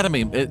Grey's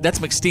Anatomy. That's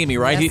McSteamy,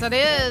 right? Yes, it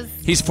is.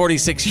 He's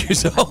 46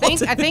 years old.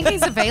 I think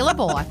he's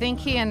available. I think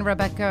he and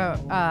Rebecca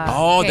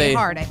Hart,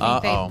 I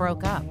think they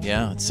broke up.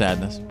 Yeah, it's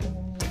sadness.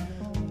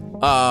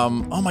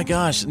 Oh my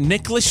gosh.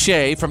 Nick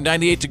Lachey from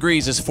 98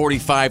 Degrees is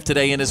 45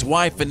 today, and his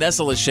wife,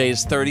 Vanessa Lachey,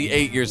 is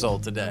 38 years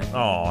old today.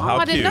 Oh, how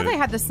I didn't know they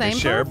had the same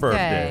share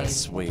birthday.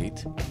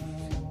 Sweet.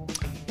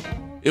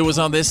 It was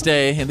on this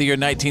day in the year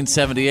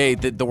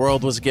 1978 that the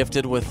world was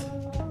gifted with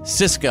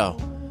Cisco,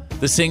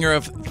 the singer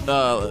of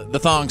the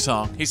thong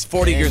song. He's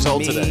 40 years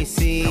old today.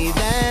 See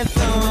that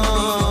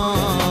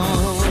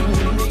thong,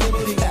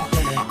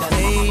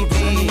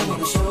 baby.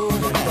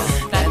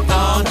 That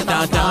thong,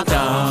 da, da,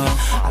 da.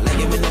 I like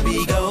it when the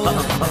beat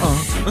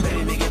goes.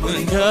 Baby, make it when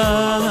it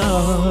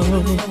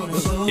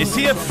goes. Is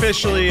he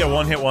officially a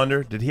one-hit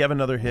wonder? Did he have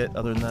another hit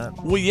other than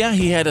that? Well, yeah,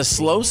 he had a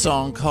slow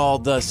song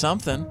called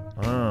something.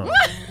 Oh.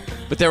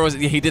 But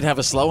he did have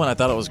a slow one. I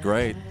thought it was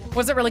great.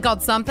 Was it really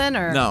called something?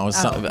 Or No, it was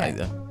something.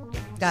 Okay.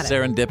 Got it.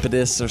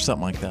 Serendipitous or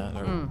something like that.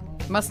 Or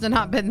Must have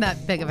not been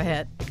that big of a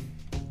hit.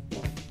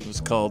 It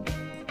was called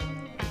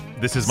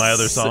This Is My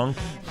Other Song?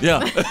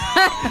 Yeah.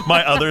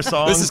 My Other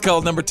Song? This is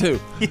called number 2.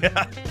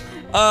 Yeah.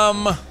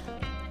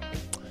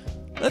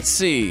 Let's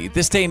see.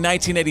 This day in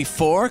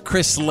 1984,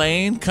 Chris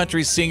Lane,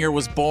 country singer,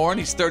 was born.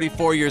 He's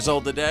 34 years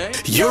old today.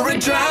 You're a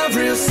drive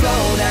real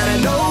slow down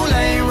an old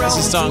lane road. This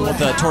is a song with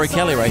Tori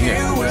Kelly right here.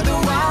 Where the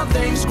wild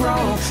things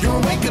grow.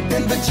 You'll wake up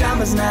in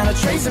pajamas, not a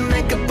trace of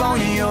makeup on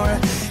you. You're a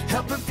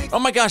helper. Oh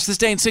my gosh, this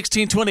day in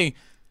 1620,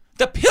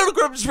 the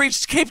Pilgrims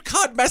reached Cape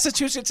Cod,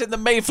 Massachusetts in the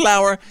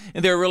Mayflower,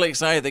 and they were really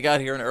excited. They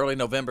got here in early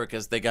November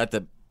because they got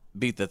to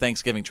beat the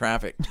Thanksgiving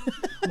traffic,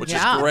 which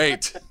is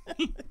great.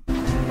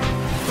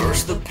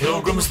 First the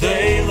Pilgrims,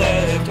 they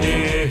left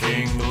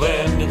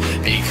England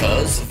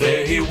because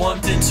they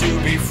wanted to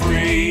be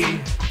free.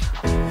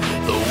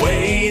 The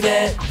way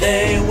that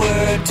they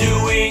were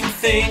doing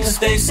things,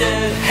 they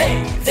said,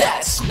 hey,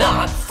 that's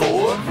not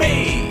for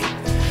me.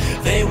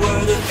 They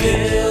were the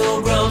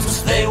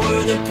Pilgrims, they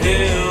were the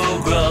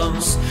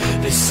Pilgrims.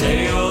 They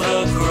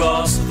sailed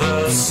across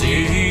the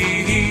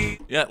sea.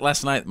 Yeah,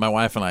 last night my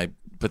wife and I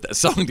put that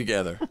song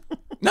together.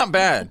 Not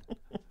bad.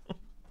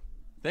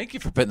 Thank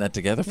you for putting that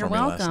together for me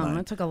last night. You're welcome.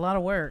 It took a lot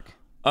of work.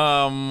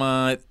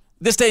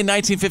 This day in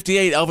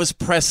 1958, Elvis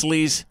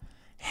Presley's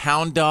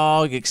Hound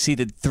Dog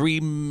exceeded 3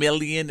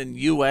 million in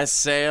U.S.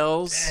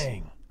 sales.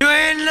 Dang. You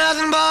ain't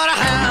nothing but a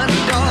hound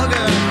dog.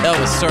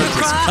 Elvis started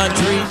his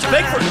country.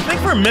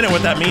 Think for a minute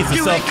what that means to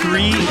sell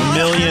 3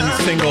 million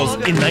singles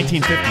in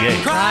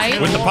 1958.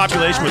 Right. With the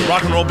population, with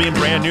rock and roll being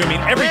brand new. I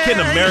mean, every kid in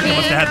America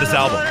must have had this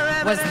album.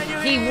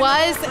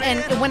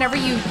 And whenever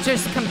you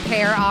just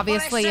compare,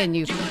 obviously, and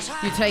you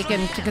take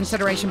into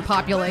consideration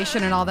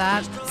population and all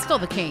that, still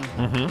the king.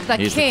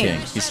 Mm-hmm. He's the king.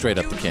 He's straight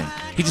up the king.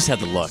 He just had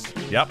the look.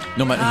 Yep.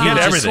 No matter, he had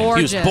everything.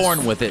 Gorgeous. He was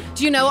born with it.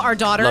 Do you know our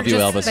daughter? Love you,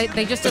 Elvis.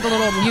 They just did a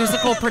little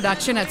musical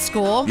production at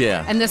school.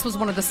 Yeah. And this was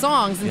one of the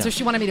songs, and so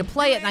she wanted me to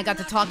play it, and I got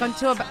to talk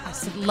onto it. I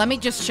said, "Let me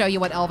just show you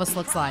what Elvis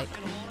looks like."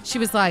 She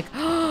was like,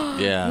 "Oh,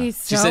 yeah."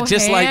 he's She so said,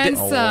 just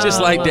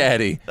handsome. like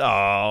Daddy. Oh, no,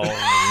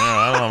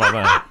 I don't know about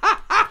that.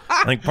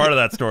 I think part of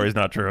that story is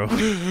not true.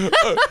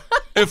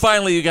 And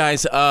finally, you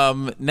guys,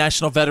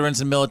 National Veterans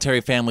and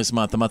Military Families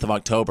Month, the month of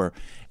October.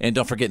 And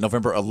don't forget,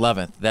 November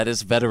 11th, that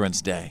is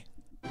Veterans Day.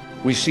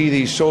 We see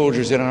these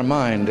soldiers in our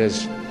mind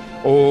as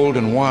old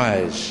and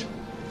wise.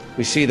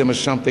 We see them as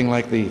something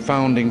like the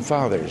founding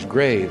fathers,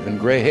 grave and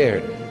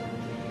gray-haired.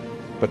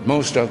 But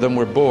most of them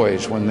were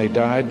boys when they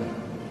died,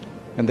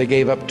 and they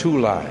gave up 2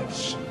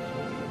 lives,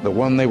 the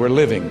one they were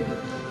living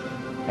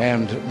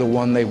and the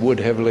one they would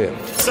have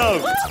lived.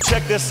 So,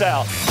 check this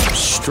out.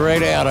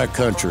 Straight out of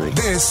country.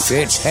 This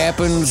Fitz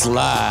happens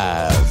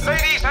live.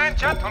 Ladies and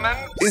gentlemen,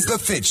 is the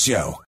Fitz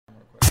Show.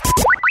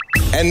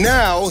 And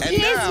now,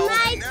 Here's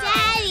my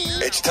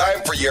daddy. it's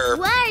time for your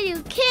Why are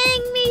you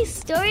kidding me?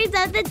 Stories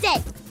of the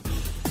day.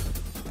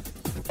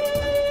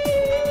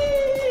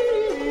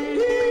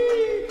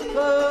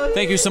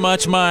 Thank you so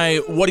much,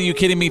 my What Are You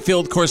Kidding Me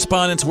field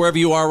correspondents, wherever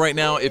you are right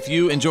now. If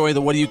you enjoy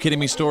the What Are You Kidding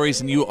Me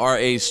stories and you are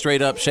a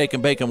straight up shake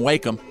and bake 'em,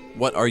 wake 'em,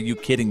 what are you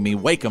kidding me,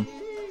 wake 'em,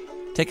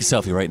 take a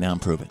selfie right now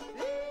and prove it.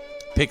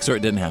 Pics or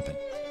it didn't happen.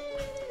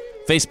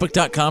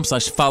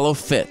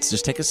 Facebook.com/followfitz.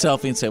 Just take a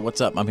selfie and say,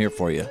 what's up? I'm here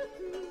for you.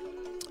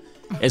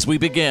 As we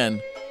begin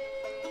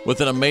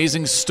with an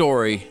amazing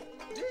story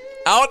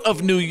out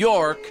of New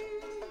York,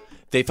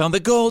 they found the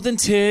golden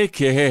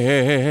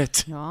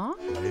ticket. Aw.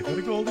 They put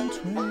a golden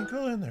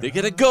twinkle in there. They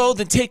get a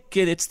golden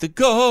ticket. It's the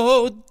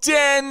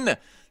golden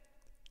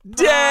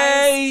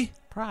day.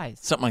 Prize.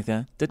 Something like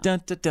that. Da, da,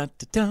 da, da,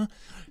 da,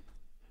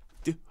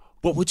 da.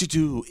 What would you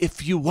do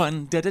if you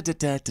won? I got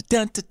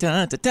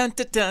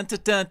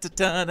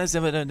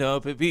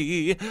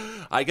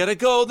a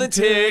golden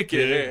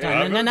ticket.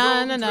 I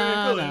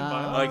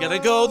got a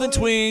golden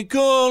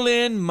twinkle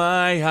in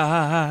my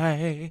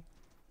eye.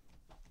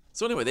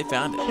 So anyway, they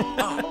found it.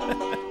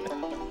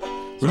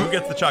 So who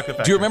gets the chocolate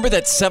factory? Do you remember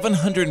that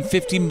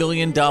 $750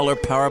 million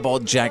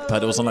Powerball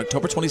jackpot? It was on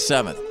October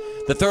 27th.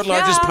 The third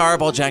largest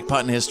Powerball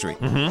jackpot in history.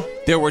 Mm-hmm.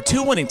 There were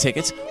 2 winning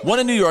tickets, one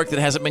in New York that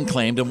hasn't been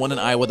claimed and one in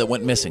Iowa that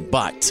went missing.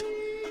 But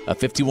a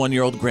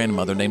 51-year-old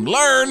grandmother named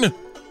Learn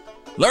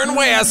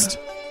West,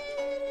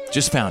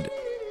 just found it.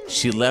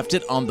 She left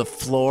it on the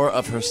floor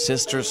of her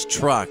sister's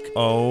truck.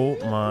 Oh,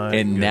 my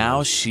And goodness.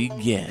 now she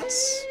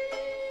gets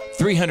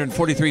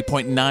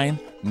 $343.9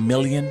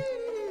 million.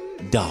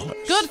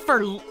 Good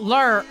for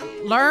Learn.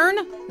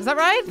 Is that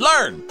right?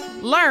 Learn.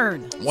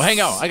 Well,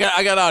 hang on.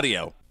 I got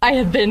audio. I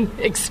have been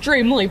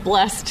extremely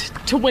blessed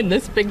to win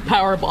this big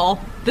Powerball.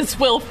 This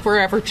will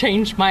forever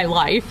change my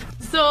life.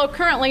 So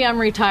currently I'm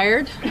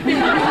retired.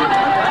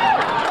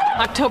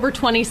 October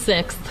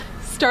 26th.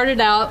 Started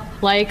out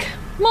like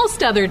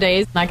most other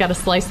days. I got a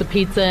slice of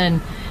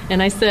pizza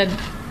and I said,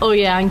 oh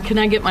yeah, and can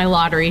I get my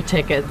lottery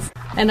tickets?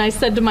 And I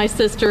said to my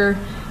sister,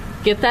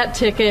 get that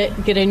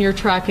ticket, get in your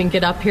truck, and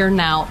get up here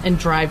now and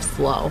drive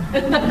slow.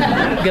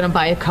 I'm going to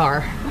buy a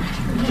car.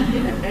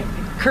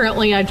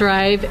 Currently, I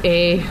drive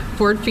a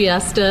Ford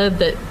Fiesta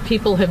that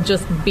people have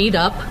just beat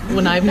up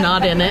when I'm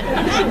not in it.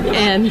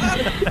 And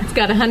it's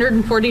got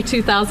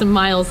 142,000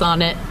 miles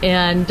on it.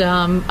 And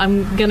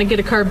I'm going to get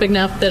a car big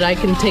enough that I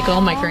can take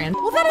all my grand.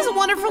 Well, that is a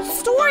wonderful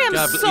story.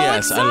 I'm so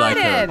excited. I like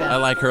her. I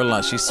like her a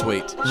lot. She's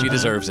sweet. She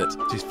deserves it.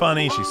 She's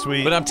funny. She's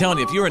sweet. But I'm telling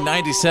you, if you're a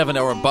 97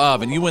 or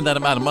above and you win that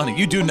amount of money,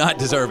 you do not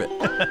deserve it.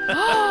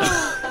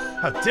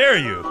 How dare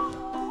you?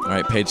 All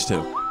right, page 2.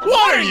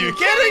 What, are you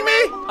kidding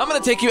me? I'm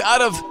going to take you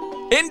out of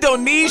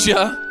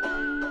Indonesia,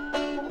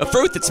 a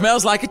fruit that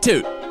smells like a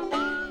toot.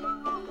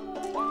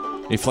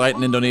 A flight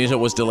in Indonesia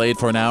was delayed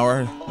for an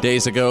hour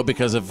days ago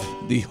because of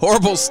the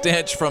horrible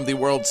stench from the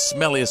world's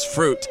smelliest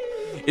fruit.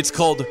 It's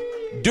called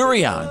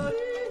durian.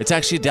 It's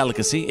actually a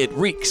delicacy. It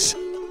reeks.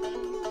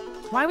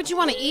 Why would you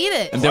want to eat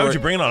it? And why would you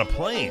bring it on a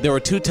plane? There were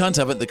 2 tons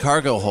of it in the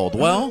cargo hold.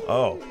 Well,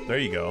 oh, there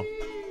you go.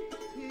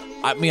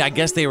 I mean, I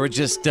guess they were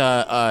just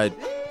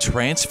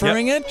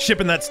transferring it,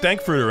 shipping that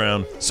stank fruit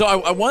around. So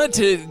I wanted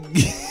to.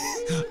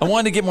 I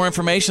wanted to get more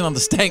information on the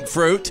stank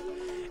fruit,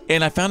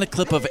 and I found a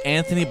clip of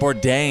Anthony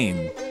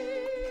Bourdain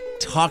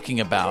talking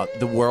about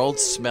the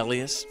world's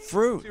smelliest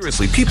fruit.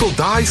 Seriously, people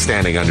die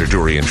standing under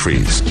durian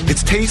trees.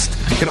 Its taste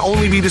can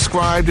only be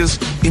described as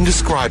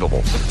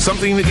indescribable,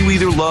 something that you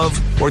either love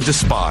or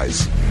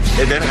despise.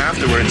 And then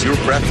afterwards, your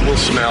breath will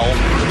smell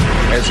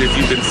as if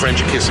you've been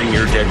French kissing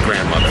your dead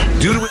grandmother.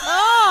 Due to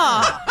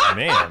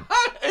Man.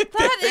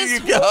 That is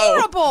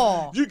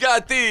horrible. You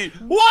got the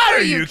What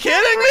are you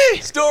kidding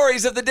me?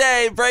 Stories of the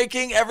day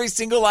breaking every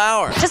single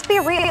hour. Just be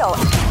real.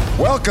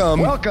 Welcome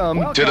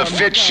to the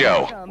Fitz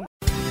Show.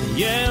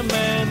 Yeah,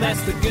 man,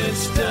 that's the good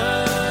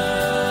stuff.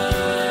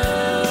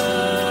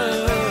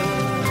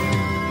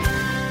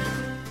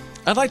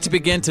 I'd like to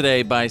begin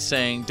today by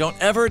saying don't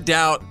ever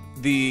doubt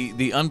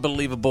the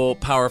unbelievable,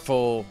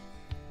 powerful,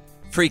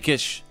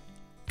 freakish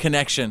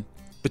connection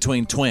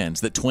between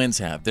twins that twins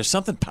have. There's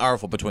something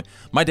powerful between.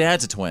 My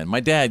dad's a twin.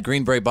 My dad,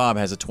 Greenberry Bob,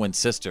 has a twin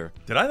sister.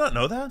 Did I not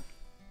know that?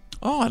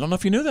 Oh, I don't know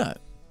if you knew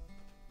that.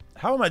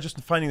 How am I just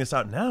finding this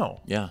out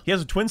now? Yeah. He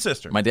has a twin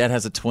sister. My dad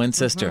has a twin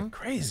sister.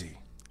 Crazy.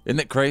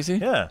 Isn't it crazy?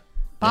 Yeah.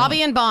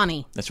 Bobby and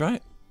Bonnie. That's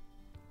right.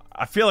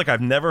 I feel like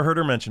I've never heard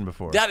her mentioned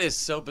before. That is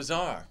so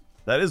bizarre.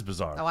 That is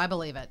bizarre. Oh, I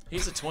believe it.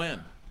 He's a twin.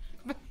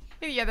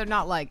 Yeah, they're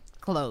not like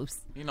close.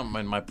 You know,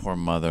 my poor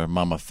mother,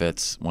 Mama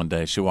Fitz, one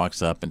day she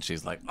walks up and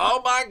she's like,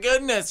 oh my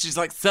goodness. She's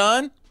like,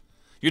 son,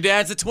 your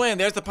dad's a twin.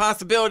 There's the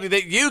possibility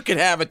that you could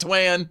have a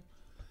twin.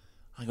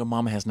 I go,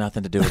 Mama has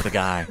nothing to do with the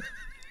guy.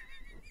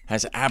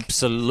 Has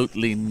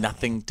absolutely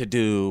nothing to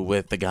do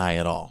with the guy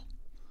at all.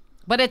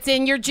 But it's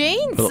in your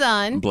genes,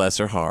 son. Bless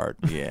her heart.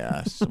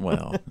 Yes.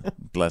 Well,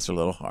 bless her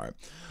little heart.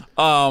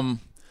 I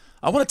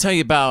want to tell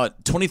you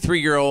about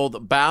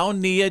 23-year-old Bao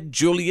Nia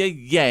Julia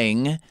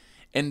Yang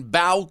and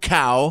Bao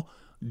Kao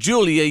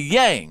Julia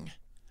Yang.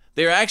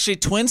 They're actually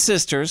twin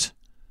sisters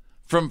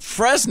from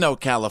Fresno,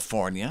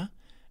 California.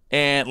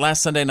 And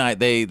last Sunday night,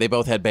 they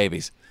both had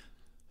babies.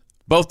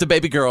 Both the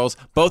baby girls,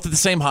 both at the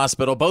same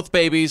hospital. Both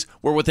babies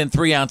were within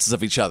 3 ounces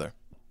of each other.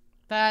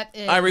 That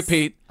is, I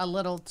repeat, a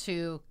little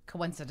too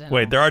coincidental.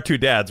 Wait, there are 2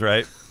 dads,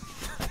 right?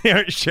 They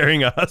aren't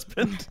sharing a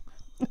husband.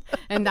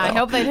 And I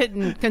hope they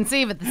didn't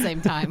conceive at the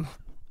same time.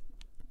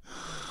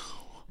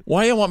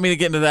 Why do you want me to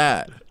get into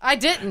that? I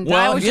didn't.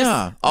 Well, I was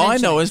yeah. All I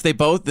know is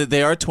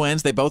they are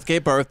twins. They both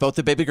gave birth. Both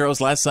the baby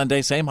girls last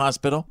Sunday, same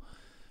hospital.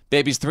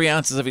 Babies 3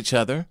 ounces of each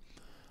other.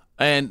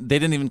 And they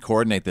didn't even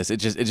coordinate this. It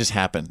just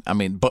happened. I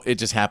mean, it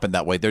just happened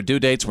that way. Their due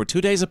dates were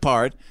 2 days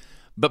apart.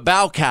 But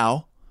Bao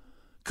Kao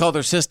called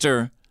her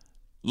sister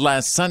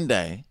last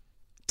Sunday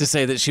to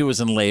say that she was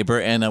in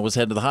labor and was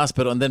headed to the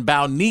hospital. And then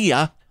Bao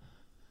Nia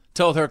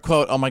told her,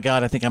 quote, "Oh my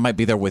God, I think I might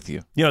be there with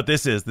you." You know what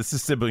this is? This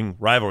is sibling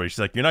rivalry. She's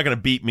like, "You're not going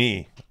to beat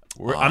me.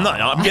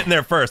 I'm getting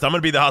there first. I'm going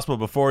to be at the hospital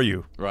before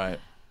you." Right.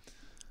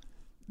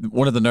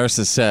 One of the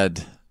nurses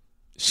said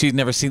she'd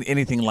never seen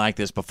anything like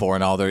this before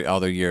in all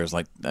their years.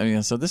 Like, I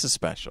mean, so this is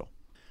special.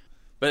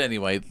 But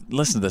anyway,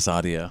 listen to this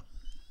audio.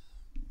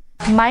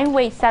 Mine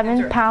weighs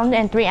 7 pounds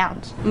and 3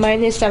 ounces.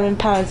 Mine is 7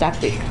 pounds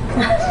exactly.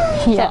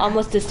 So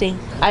almost the same.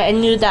 I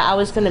knew that I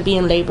was going to be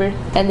in labor.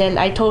 And then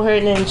I told her,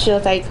 and then she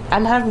was like,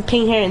 "I'm having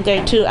pain here and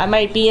there too. I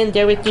might be in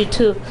there with you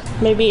too.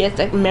 Maybe it's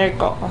like a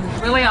miracle."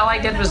 Really, all I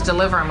did was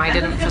deliver them. I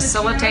didn't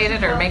facilitate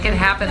it or make it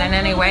happen in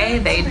any way.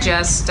 They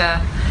just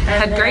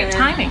had great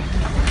timing.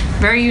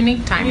 Very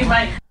unique timing.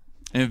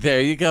 And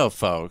there you go,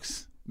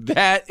 folks.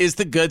 That is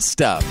the good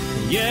stuff.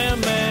 Yeah,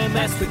 man,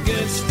 that's the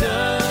good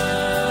stuff.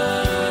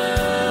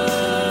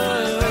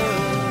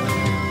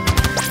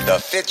 The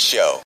Fitz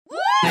Show.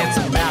 It's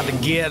about to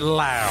get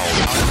loud.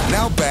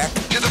 Now back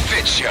to the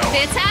Fitz Show.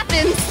 Fitz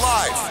happens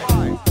live.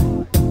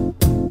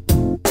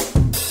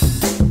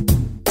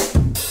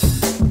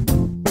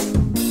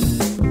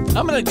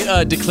 I'm going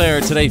to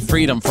declare today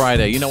Freedom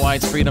Friday. You know why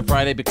it's Freedom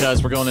Friday?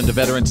 Because we're going into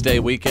Veterans Day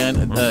weekend.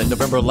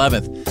 November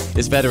 11th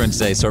is Veterans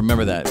Day, so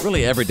remember that.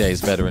 Really, every day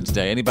is Veterans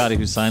Day. Anybody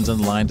who signs on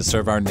the line to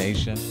serve our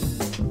nation,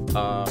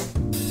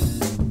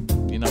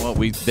 you know what?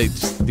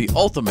 The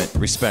ultimate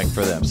respect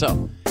for them.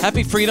 So,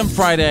 happy Freedom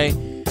Friday.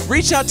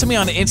 Reach out to me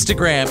on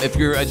Instagram if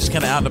you're just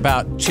kind of out and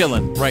about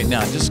chilling right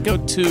now. Just go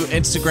to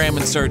Instagram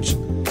and search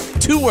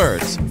 2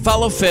 words,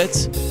 follow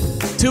Fitz.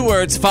 2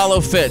 words,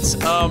 follow Fitz.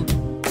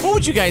 What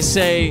would you guys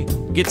say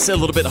gets a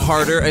little bit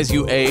harder as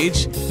you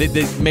age?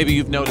 That maybe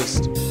you've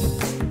noticed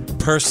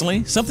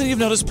personally? Something you've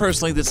noticed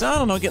personally that's, I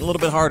don't know, getting a little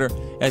bit harder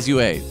as you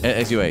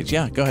age.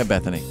 Yeah, go ahead,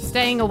 Bethany.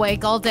 Staying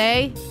awake all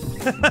day.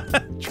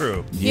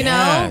 True. You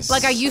know,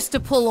 like I used to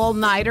pull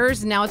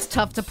all-nighters. Now it's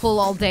tough to pull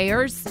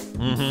all-dayers.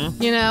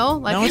 Mm-hmm. You know?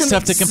 Like now it's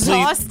tough to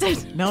exhausted.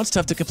 complete. Now it's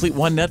tough to complete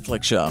one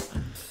Netflix show.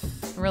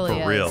 Really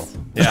For is. real.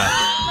 Yeah.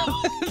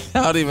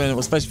 Not even,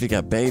 especially if you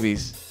got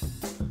babies.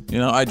 You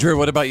know, Drew,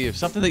 what about you?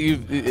 Something that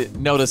you've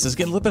noticed is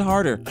getting a little bit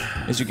harder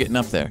as you're getting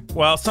up there.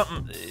 Well,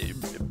 something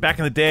back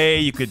in the day,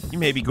 you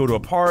maybe go to a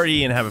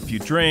party and have a few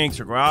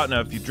drinks or go out and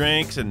have a few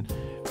drinks and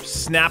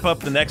snap up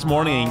the next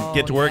morning and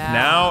get to work. Yeah.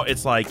 Now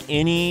it's like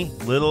any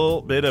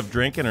little bit of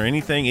drinking or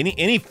anything,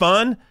 any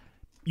fun,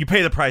 you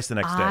pay the price the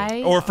next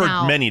day or for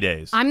many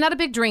days. I'm not a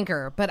big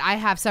drinker, but I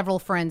have several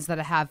friends that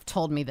have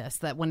told me this,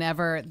 that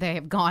whenever they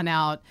have gone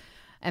out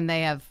and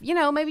they have, you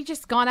know, maybe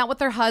just gone out with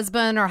their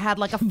husband or had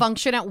like a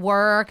function at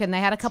work and they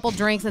had a couple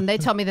drinks and they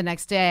tell me the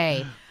next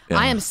day,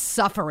 I am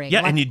suffering.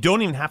 Yeah, and you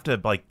don't even have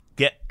to like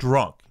get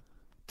drunk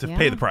to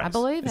pay the price. I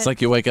believe it's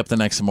like you wake up the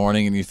next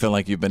morning and you feel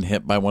like you've been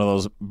hit by one of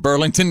those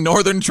Burlington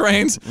Northern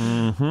trains.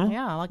 Mm-hmm.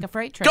 Yeah, like a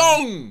freight train.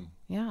 Dong!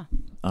 Yeah.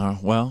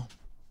 Well.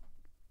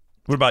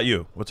 What about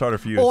you? What's harder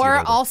for you? Or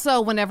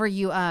also whenever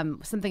you,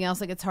 something else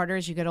that gets harder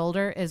as you get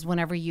older is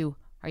whenever you,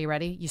 are you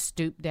ready? You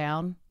stoop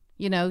down.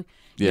 You know,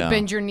 you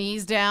bend your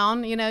knees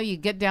down, you know, you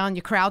get down,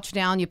 you crouch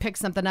down, you pick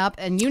something up,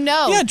 and you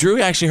know. Yeah,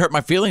 Drew actually hurt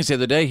my feelings the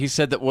other day. He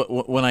said that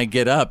when I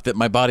get up, that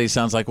my body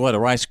sounds like what? A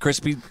Rice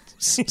Krispie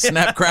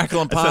snap,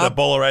 crackle, and pop? I said a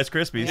bowl of Rice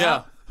Krispies.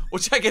 Yeah. Well,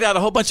 check it out. A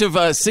whole bunch of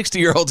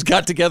 60-year-olds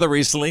got together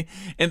recently,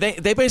 and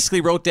they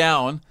basically wrote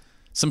down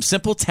some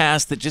simple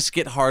tasks that just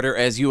get harder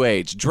as you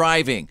age.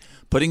 Driving,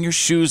 putting your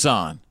shoes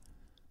on,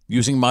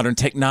 using modern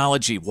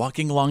technology,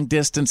 walking long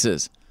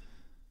distances.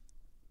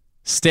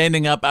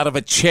 Standing up out of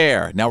a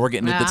chair. Now we're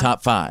getting to the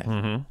top 5.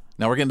 Mm-hmm.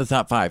 Now we're getting to the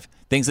top 5.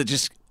 Things that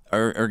just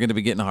are going to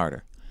be getting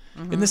harder.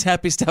 Isn't this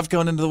happy stuff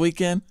going into the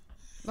weekend?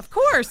 Of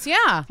course,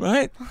 yeah.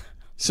 Right?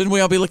 Shouldn't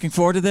we all be looking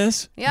forward to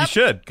this? Yep. You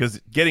should,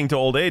 because getting to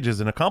old age is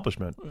an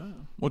accomplishment.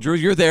 Well, Drew,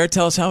 you're there.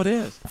 Tell us how it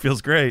is.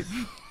 Feels great.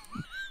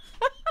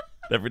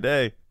 Every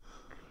day.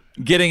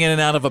 Getting in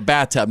and out of a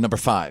bathtub, number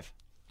 5.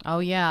 Oh,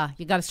 yeah.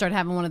 You got to start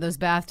having one of those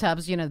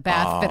bathtubs, you know, the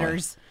bath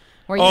fitters,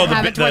 where you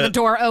have it where the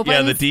door opens.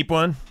 Yeah, the deep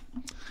one.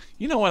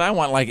 You know what I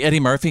want? Like Eddie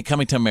Murphy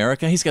Coming to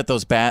America. He's got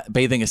those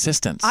bathing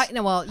assistants.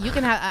 Well, you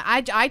can have.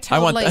 I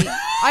totally.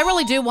 I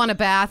really do want a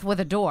bath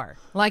with a door,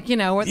 like the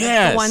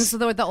ones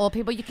with the old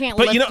people. You can't.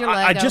 But lift your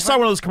leg I just saw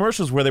one of those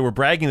commercials where they were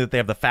bragging that they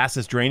have the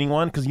fastest draining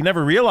one because you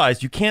never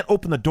realize you can't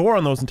open the door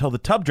on those until the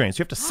tub drains.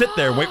 You have to sit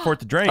there and wait for it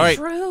to drain. All right.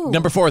 True.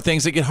 Number 4,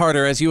 things that get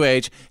harder as you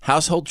age.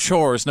 Household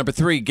chores. Number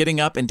 3, getting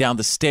up and down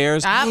the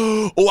stairs.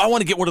 Oh, I want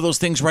to get one of those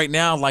things right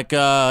now, like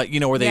where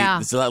they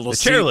it's that little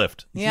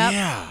chairlift. Yep.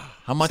 Yeah.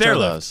 How much Stair are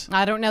lift. those?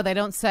 I don't know. They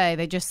don't say.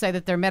 They just say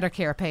that their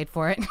Medicare paid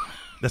for it.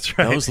 That's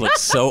right. Those look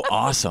so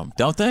awesome,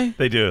 don't they?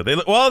 They do. They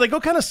go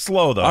kind of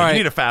slow though. All right. You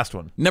need a fast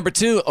one. Number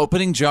 2,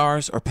 opening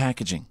jars or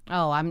packaging.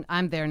 Oh,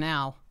 I'm there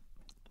now.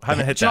 I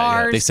haven't hit jars,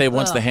 that yet. They say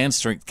once the hand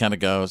strength kind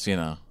of goes,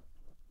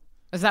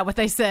 Is that what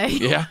they say?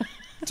 Yeah,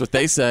 that's what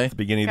they say. The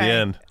beginning of the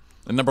end.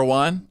 And number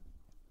 1,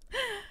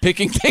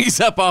 picking things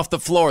up off the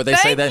floor. They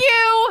say that. Thank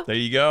you. There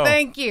you go.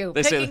 Thank you.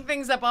 They Picking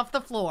things up off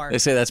the floor. They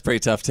say that's pretty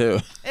tough too.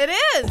 It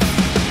is.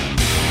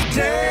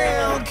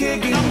 Tail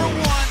kicking.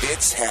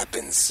 It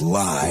happens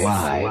live.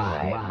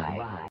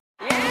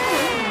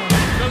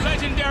 The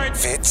legendary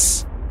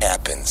Fitz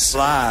happens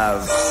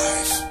Live.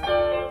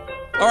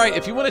 All right,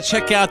 if you want to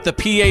check out the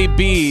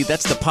PAB,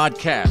 that's the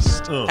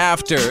podcast,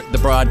 after the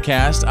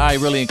broadcast, I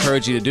really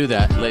encourage you to do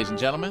that, ladies and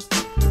gentlemen.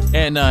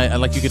 And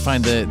you could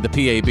find the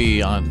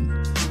PAB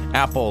on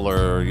Apple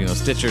or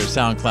Stitcher,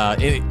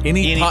 SoundCloud,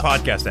 any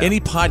podcast app. Any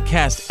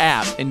podcast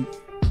app. And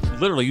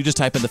literally, you just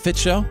type in the Fitz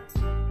Show.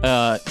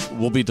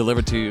 Will be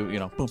delivered to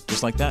you, boom,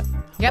 just like that.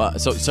 Yep.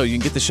 So you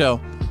can get the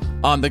show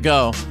on the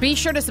go. Be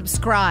sure to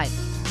subscribe,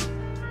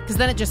 because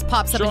then it just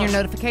pops up in your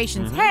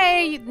notifications. Mm-hmm.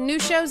 Hey, new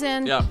show's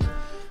in. Yeah.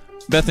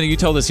 Bethany, you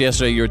told us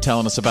yesterday you were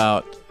telling us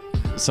about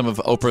some of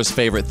Oprah's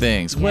favorate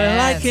things. Yes.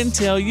 Well, I can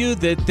tell you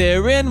that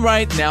they're in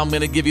right now. I'm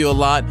going to give you a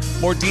lot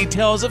more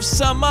details of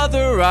some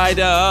other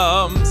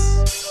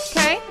items.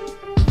 Okay.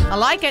 I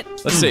like it.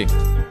 Let's see.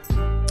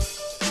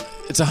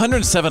 It's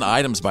 107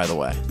 items, by the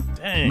way.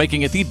 Dang.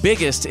 Making it the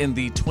biggest in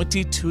the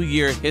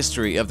 22-year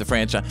history of the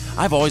franchise.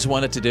 I've always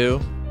wanted to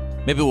do,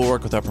 maybe we'll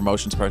work with our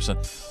promotions person,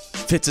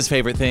 Fitz's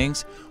favorite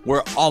things,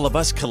 where all of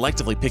us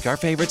collectively pick our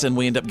favorites and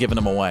we end up giving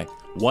them away.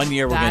 1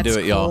 year we're going to do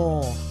it,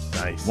 y'all. Cool.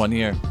 Nice. 1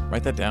 year.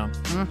 Write that down.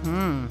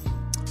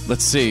 Mm-hmm.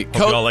 Let's see.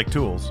 Hope you all like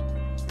tools.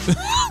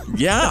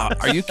 Yeah.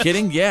 Are you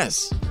kidding?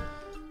 Yes.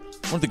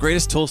 One of the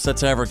greatest tool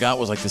sets I ever got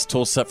was like this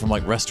tool set from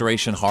like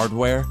Restoration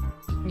Hardware.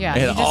 Yeah,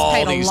 and you just all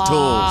paid these a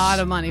lot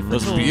of money for It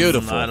was tools.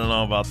 beautiful. I don't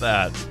know about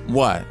that.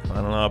 What? I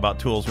don't know about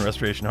tools from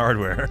Restoration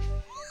Hardware.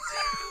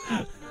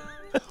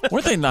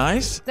 Weren't they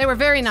nice? They were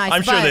very nice.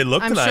 I'm sure but they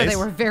looked I'm nice. sure they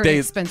were very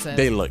expensive.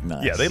 They look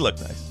nice. Yeah, they look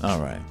nice.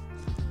 All right.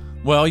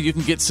 Well, you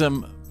can get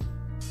some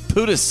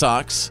Puda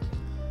socks.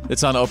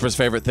 It's on Oprah's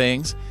favorite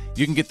things.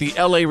 You can get the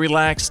LA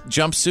Relax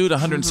jumpsuit,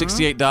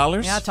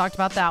 $168. Yeah, I talked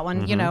about that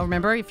one. Mm-hmm.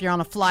 Remember, if you're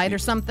on a flight or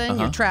something,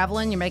 you're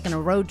traveling, you're making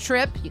a road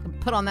trip, you can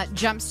put on that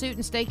jumpsuit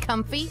and stay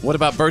comfy. What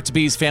about Burt's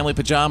Bees family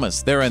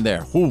pajamas? They're in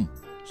there. Whoom.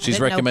 She's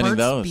recommending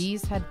those. Burt's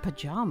Bees had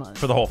pajamas.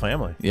 For the whole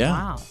family.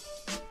 Yeah.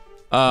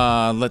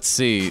 Wow. Let's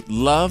see.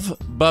 Love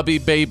Bubby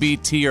Baby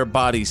Tear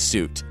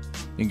bodysuit.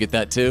 You can get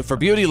that too. For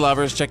beauty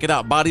lovers, check it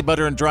out. Body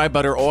butter and dry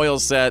butter oil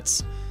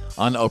sets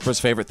on Oprah's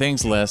favorite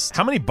things list.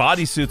 How many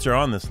bodysuits are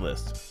on this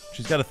list?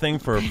 She's got a thing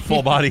for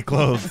full body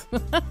clothes.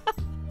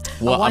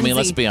 Well, I mean,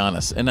 let's be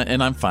honest, and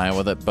I'm fine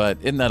with it. But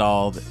isn't that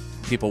all that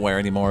people wear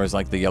anymore? Is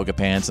like the yoga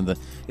pants and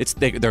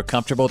they're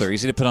comfortable, they're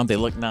easy to put on, they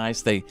look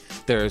nice.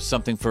 There's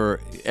something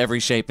for every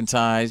shape and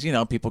size.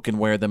 People can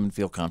wear them and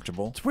feel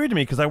comfortable. It's weird to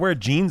me because I wear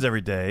jeans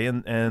every day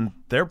and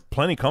they're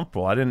plenty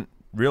comfortable. I didn't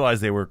realize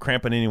they were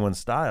cramping anyone's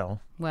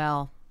style.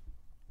 Well,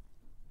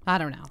 I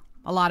don't know.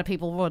 A lot of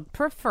people would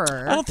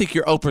prefer. I don't think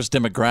you're Oprah's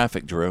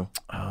demographic, Drew.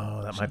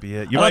 Oh, that might be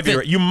it. You might be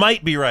right. You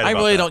might be right. I about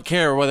really that. don't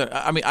care whether.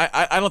 I mean,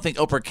 I don't think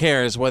Oprah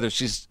cares whether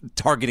she's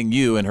targeting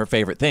you and her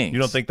favorite things. You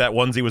don't think that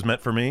onesie was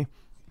meant for me?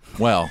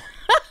 Well,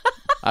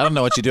 I don't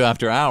know what you do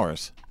after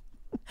hours.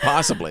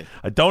 Possibly.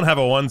 I don't have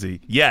a onesie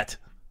yet.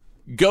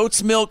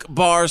 Goat's milk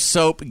bar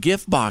soap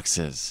gift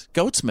boxes.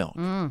 Goat's milk.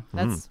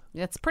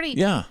 That's pretty.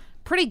 Yeah.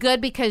 Pretty good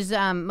because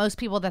most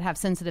people that have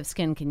sensitive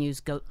skin can use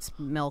goat's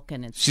milk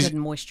and it's good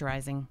and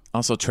moisturizing.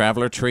 Also,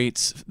 traveler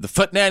treats. The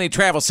Foot Nanny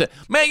travel set.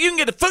 Man, you can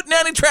get a Foot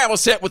Nanny travel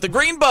set with the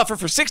green buffer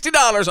for $60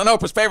 on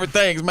Oprah's favorite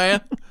things,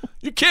 man.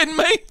 You kidding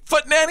me?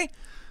 Foot Nanny?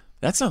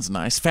 That sounds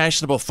nice.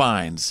 Fashionable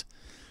finds.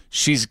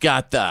 She's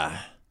got the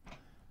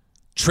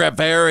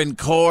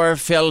Travancore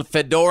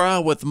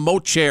Fedora with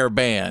mohair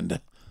band.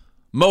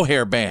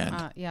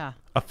 Yeah.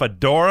 A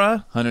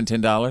fedora?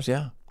 $110,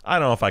 yeah. I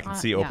don't know if I can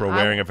see Oprah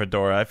wearing a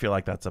fedora. I feel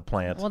like that's a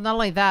plant. Well, not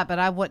only that, but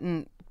I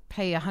wouldn't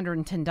pay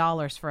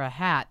 $110 for a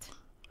hat.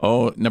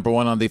 Oh, number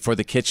one for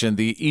the kitchen,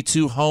 the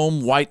E2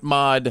 Home White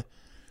Mod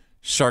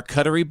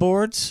charcuterie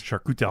boards.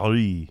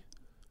 Charcuterie.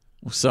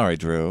 Sorry,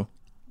 Drew.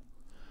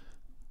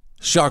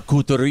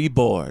 Charcuterie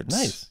boards.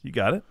 Nice. You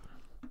got it.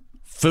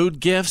 Food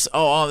gifts.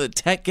 Oh, all the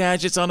tech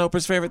gadgets on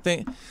Oprah's favorite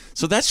thing.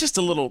 So that's just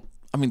a little,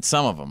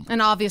 some of them.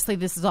 And obviously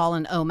this is all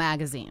in O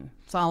Magazine.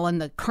 It's all in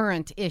the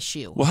current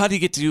issue. Well, how do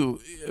you get to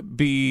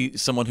be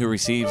someone who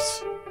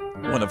receives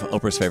one of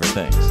Oprah's favorite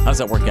things? How does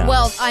that work out?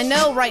 Well, I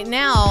know right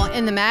now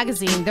in the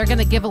magazine, they're going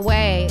to give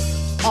away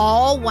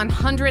all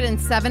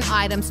 107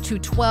 items to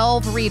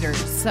 12 readers.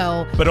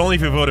 So, but only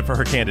if you voted for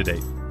her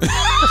candidate.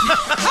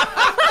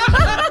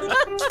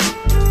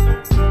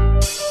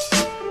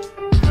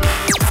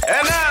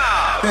 And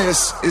now,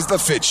 this is The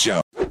Fitz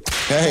Show.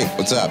 Hey,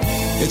 what's up?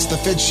 It's The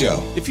Fitz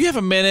Show. If you have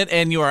a minute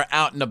and you are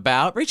out and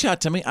about, reach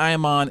out to me. I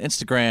am on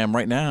Instagram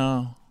right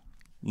now.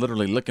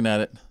 Literally looking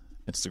at it.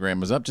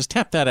 Instagram is up. Just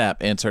tap that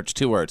app and search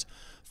 2 words.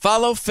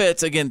 Follow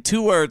Fitz. Again,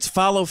 2 words.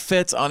 Follow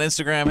Fitz on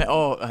Instagram.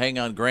 Oh, hang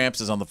on. Gramps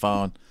is on the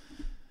phone.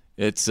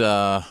 It's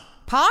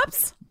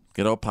Pops?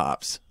 Good old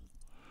Pops.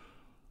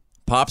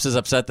 Pops is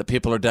upset that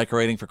people are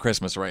decorating for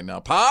Christmas right now.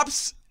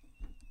 Pops?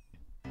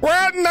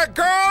 What in the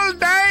gold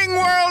dang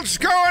world's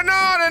going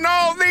on in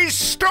all these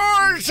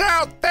stores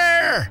out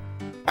there?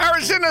 I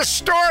was in a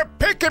store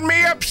picking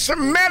me up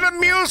some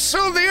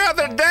Metamucil the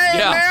other day,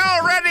 and they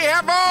already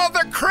have all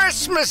the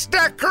Christmas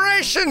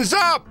decorations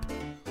up.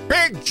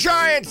 Big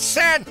giant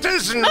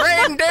Santas and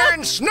reindeer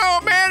and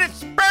snowmen.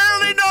 It's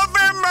barely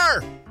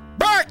November.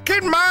 back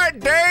in my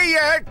day, you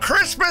had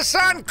Christmas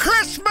on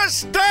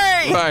Christmas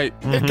Day. Right.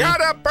 You got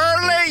up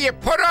early, you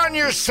put on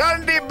your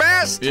Sunday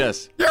best.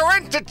 Yes. You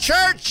went to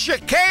church, you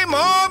came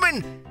home,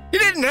 and you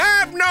didn't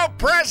have no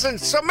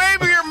presents, so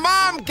maybe your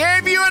mom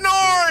gave you an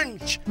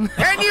orange,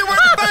 and you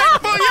were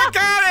thankful you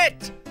got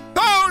it.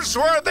 Those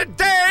were the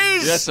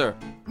days. Yes, sir.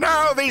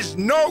 Now these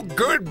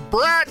no-good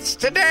brats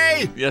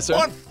today Yes, sir.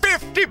 want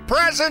 50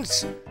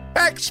 presents,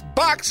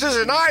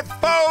 Xboxes and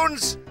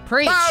iPhones,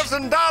 Preach.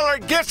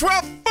 $1,000 gifts.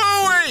 Well,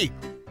 phooey!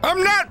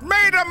 I'm not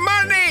made of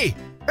money,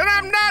 and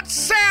I'm not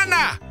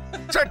Santa.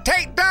 So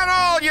take down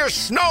all your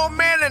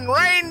snowmen and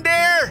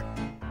reindeer.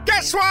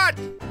 Guess what?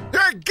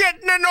 You're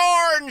getting an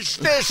orange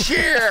this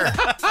year.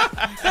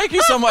 Thank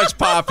you so much,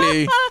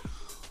 Poppy.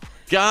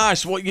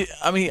 Gosh,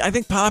 I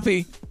think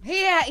Poppy,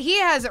 He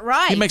has it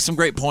right. he makes some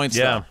great points.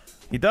 Yeah,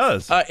 he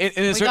does.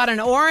 We got an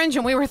orange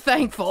and we were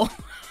thankful.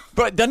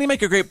 But doesn't he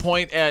make a great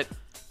point at,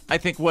 I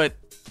think, what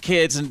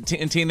kids and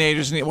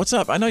teenagers need? What's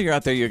up? I know you're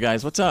out there, you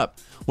guys. What's up?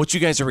 What you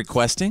guys are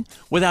requesting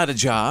without a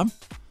job?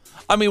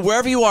 I mean,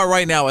 wherever you are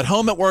right now, at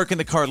home, at work, in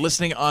the car,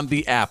 listening on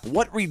the app,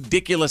 what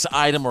ridiculous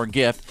item or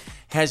gift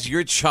has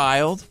your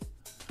child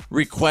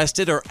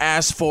requested or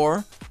asked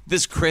for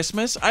this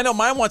Christmas? I know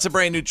mine wants a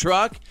brand new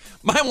truck.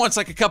 Mine wants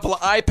like a couple of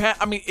iPads.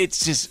 I mean,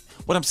 it's just,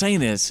 what I'm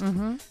saying is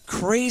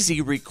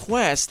crazy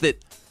requests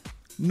that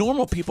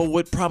normal people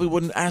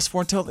wouldn't ask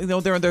for until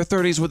they're in their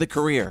 30s with a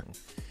career.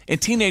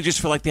 And teenagers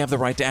feel like they have the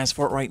right to ask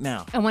for it right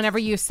now. And whenever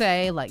you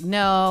say like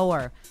no,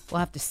 or we'll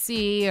have to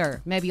see,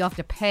 or maybe you'll have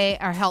to pay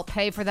or help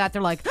pay for that,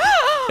 they're like,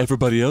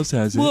 everybody else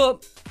has it.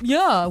 Well,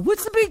 yeah,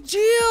 what's the big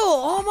deal?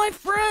 All my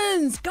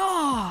friends,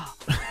 God.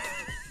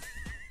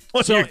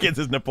 One of your kids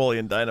is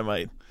Napoleon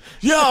Dynamite.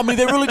 Yeah, I mean,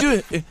 they really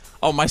do it.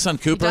 Oh, my son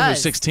Cooper, does.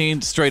 who's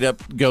 16, straight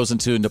up goes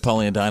into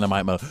Napoleon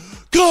Dynamite mode.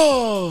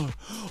 God,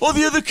 all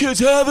the other kids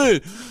have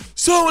it.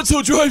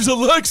 So-and-so drives a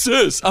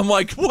Lexus. I'm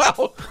like,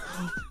 wow.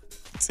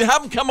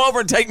 Have them come over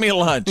and take me to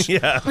lunch.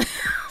 Yeah.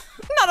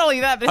 Not only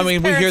that, but his we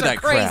parents hear are that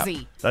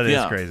crazy. crap. That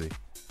is crazy.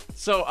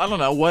 So, I don't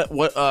know. What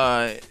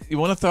you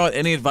want to throw out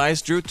any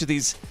advice, Drew, to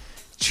these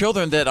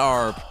children that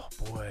are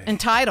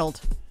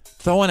Entitled.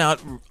 throwing out,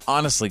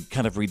 honestly,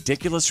 kind of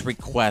ridiculous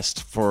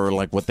requests for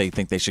like what they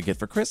think they should get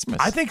for Christmas?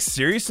 I think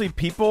seriously,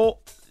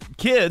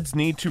 kids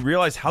need to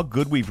realize how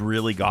good we've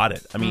really got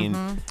it. I mean,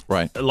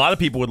 right. A lot of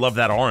people would love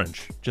that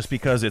orange just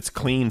because it's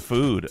clean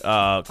food,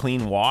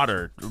 clean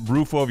water,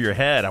 roof over your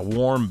head, a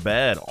warm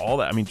bed, all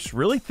that. I mean, just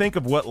really think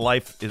of what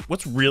life is.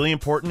 What's really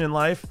important in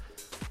life.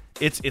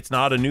 It's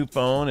not a new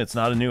phone. It's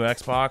not a new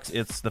Xbox.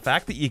 It's the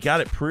fact that you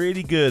got it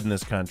pretty good in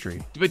this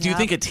country. But do you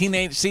think a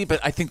teenager... See, but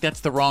I think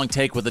that's the wrong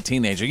take with a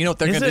teenager. You know what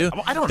they're going to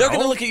do? I don't know. They're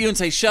going to look at you and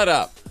say, shut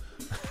up.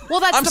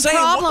 Well, that's the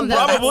problem, though.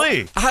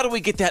 Probably. How do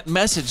we get that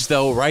message,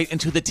 though, right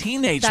into the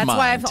teenage mind? That's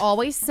why I've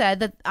always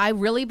said that I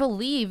really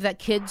believe that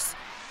kids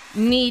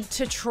need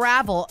to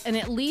travel and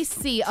at least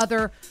see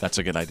other That's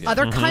a good idea.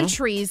 other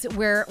countries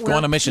where go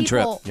on a mission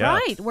people, trip. Yeah.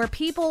 Right, where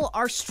people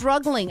are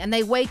struggling and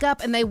they wake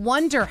up and they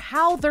wonder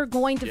how they're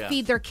going to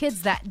feed their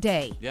kids that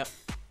day. Yep.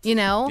 You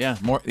know? Yeah,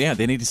 more. Yeah,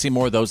 they need to see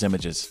more of those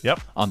images.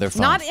 Yep. On their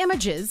phone. Not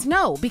images,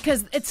 no,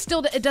 because it's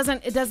still it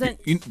doesn't.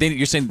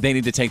 You're saying they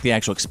need to take the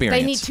actual experience.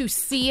 They need to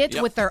see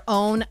it with their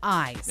own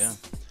eyes. Yeah.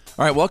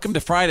 All right, welcome to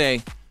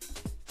Friday.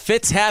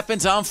 Fitz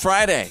happens on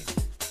Friday.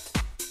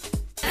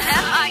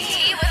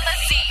 F-I-T with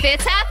a Z.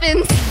 Fitz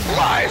happens.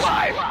 Live.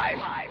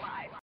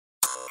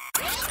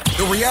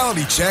 The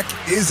reality check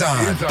is on.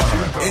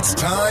 It's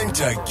time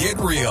to get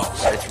real.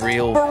 It's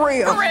real. For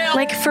real.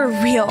 Like for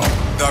real.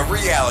 The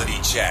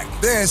reality check.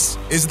 This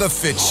is The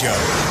Fitz Show.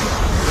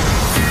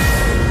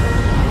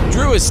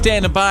 Drew is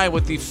standing by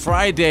with the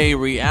Friday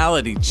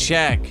reality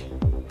check.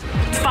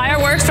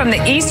 Fireworks from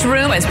the East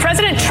Room as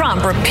President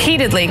Trump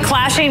repeatedly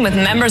clashing with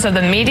members of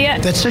the media.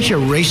 That's such a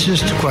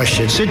racist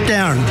question. Sit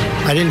down.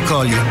 I didn't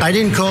call you. I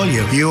didn't call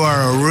you. You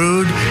are a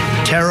rude,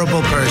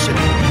 terrible person.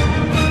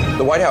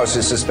 The White House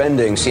is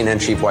suspending CNN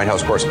chief White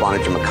House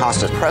correspondent Jim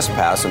Acosta's press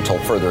pass until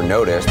further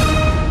notice.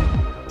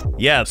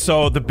 Yeah,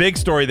 so the big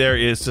story there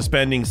is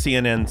suspending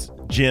CNN's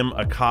Jim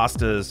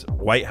Acosta's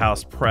White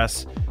House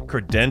press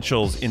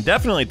credentials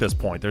indefinitely at this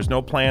point. There's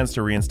no plans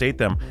to reinstate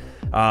them.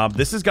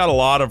 This has got a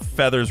lot of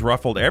feathers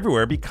ruffled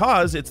everywhere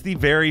because it's the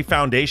very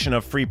foundation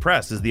of free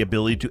press, is the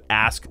ability to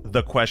ask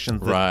the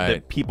questions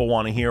that people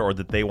want to hear or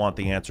that they want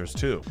the answers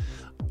to.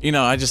 You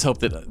know, I just hope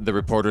that the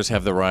reporters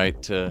have the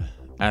right to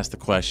ask the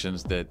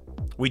questions that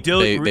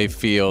they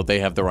feel they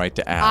have the right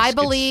to ask. I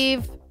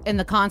believe in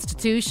the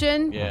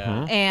Constitution,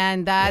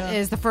 and that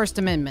is the First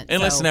Amendment. And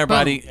so, listen,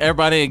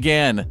 everybody,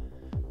 again,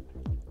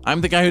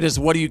 I'm the guy who does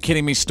 "What are you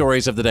kidding me?"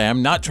 stories of the day.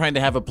 I'm not trying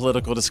to have a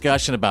political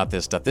discussion about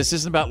this stuff. This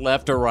isn't about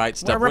left or right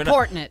stuff. We're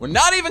reporting it. We're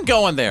not even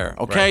going there.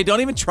 Okay,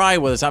 don't even try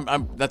with us.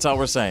 That's all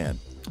we're saying.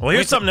 Well,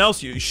 here's something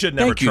else you should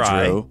never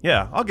try. Drew.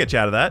 Yeah, I'll get you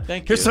out of that.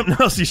 Thank Here's something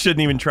else you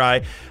shouldn't even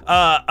try.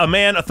 A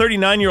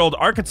 39-year-old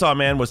Arkansas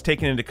man was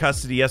taken into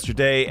custody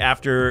yesterday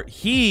after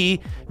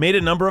he made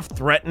a number of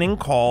threatening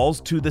calls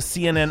to the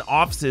CNN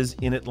offices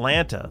in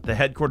Atlanta. The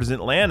headquarters in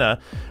Atlanta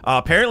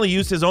apparently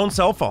used his own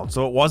cell phone,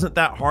 so it wasn't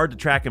that hard to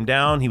track him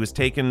down. He was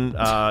taken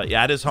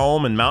at his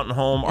home in Mountain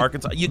Home,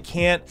 Arkansas. You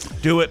can't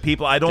do it,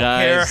 people. I don't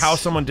care how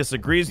someone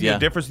disagrees with you,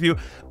 differs with you.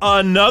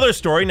 Another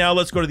story. Now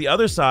let's go to the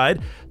other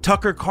side.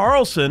 Tucker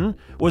Carlson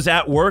was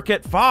at work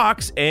at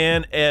Fox,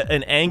 and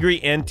an angry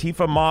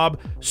Antifa mob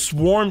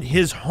swarmed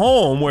his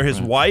home where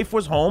his wife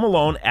was home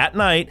alone at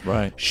night,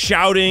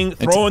 shouting,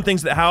 throwing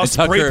things at the house,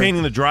 spray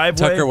painting the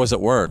driveway. Tucker was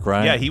at work,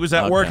 right? Yeah, he was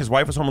at work. His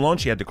wife was home alone.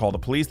 She had to call the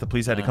police. The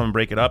police had to come and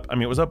break it up. I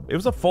mean, it was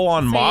a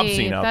full-on mob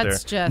scene out there.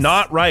 Just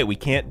not right. We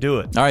can't do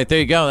it. All right, there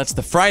you go. That's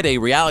the Friday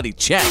reality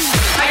check.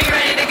 Are you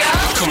ready to go?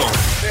 Come on.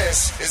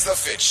 This is the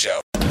Fitz Show.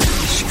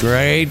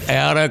 Straight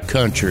out of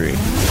country.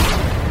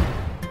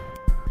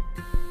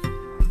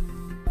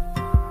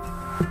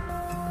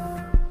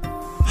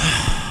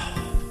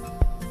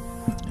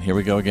 Here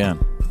we go again.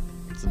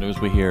 It's the news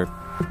we hear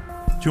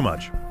too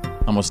much,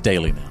 almost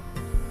daily now.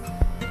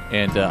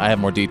 And I have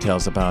more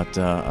details about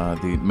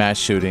the mass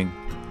shooting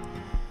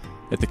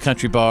at the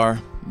Country Bar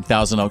in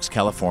Thousand Oaks,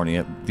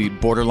 California. The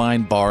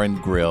Borderline Bar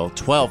and Grill.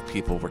 12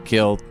 people were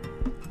killed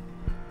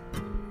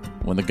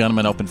when the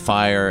gunman opened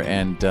fire,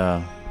 and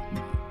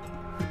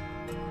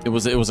it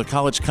was a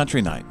college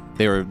country night.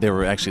 They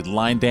were actually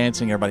line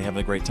dancing, everybody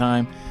having a great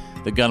time.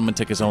 The gunman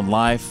took his own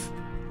life.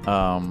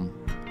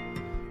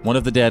 One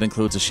of the dead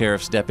includes a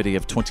sheriff's deputy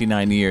of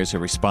 29 years who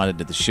responded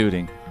to the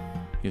shooting.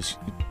 He was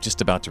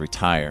just about to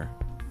retire.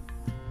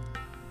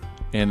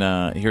 And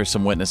here are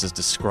some witnesses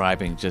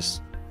describing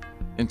just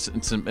in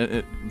some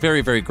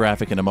very, very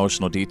graphic and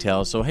emotional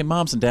details. So, hey,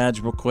 moms and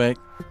dads, real quick,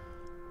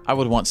 I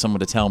would want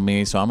someone to tell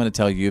me, so I'm going to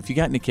tell you. If you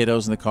got any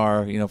kiddos in the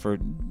car, for a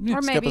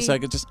couple of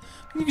seconds,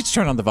 you can just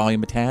turn on the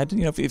volume a tad,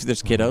 if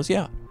there's kiddos,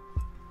 yeah.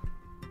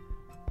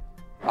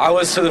 I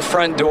was to the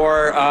front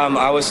door.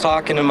 I was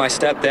talking to my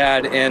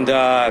stepdad, and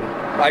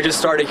I just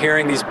started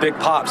hearing these big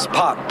pops,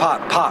 pop,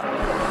 pop, pop.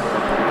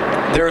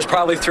 There was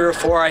probably 3 or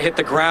 4. I hit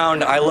the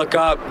ground. I look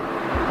up.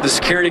 The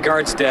security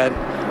guard's dead.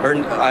 Or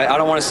I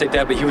don't want to say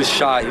dead, but he was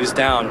shot. He was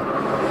down.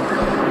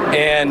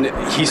 And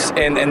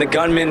the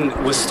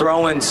gunman was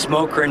throwing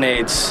smoke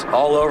grenades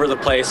all over the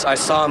place. I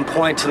saw him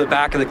point to the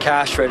back of the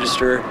cash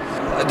register.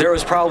 There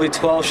was probably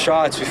 12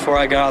 shots before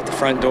I got out the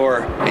front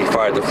door. He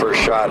fired the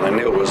first shot, and I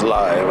knew it was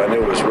live. I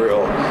knew it was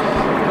real.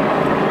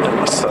 And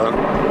my son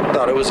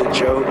thought it was a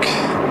joke.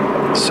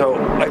 So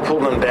I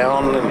pulled him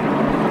down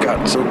and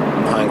got some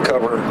behind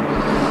cover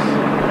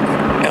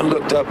and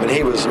looked up, and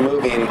he was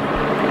moving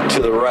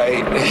to the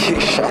right. He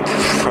shot the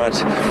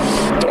front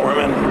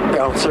doorman,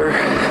 bouncer,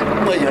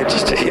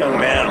 just a young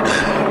man.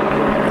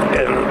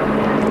 And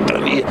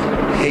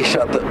he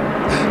shot the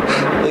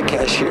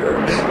cashier,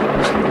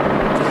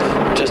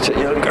 just a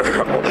young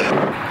girl.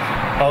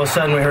 All of a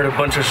sudden we heard a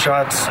bunch of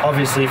shots,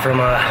 obviously from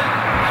a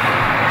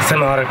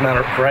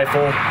semi-automatic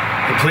rifle.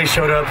 The police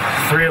showed up.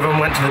 3 of them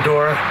went to the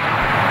door.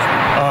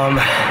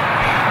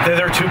 The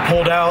other 2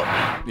 pulled out.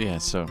 Yeah,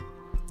 so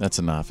that's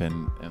enough.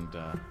 And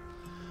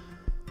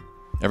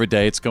every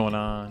day it's going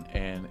on,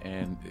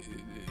 and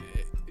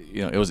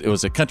it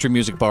was a country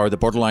music bar, the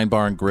Borderline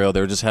Bar and Grill.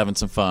 They were just having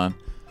some fun,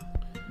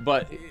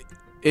 but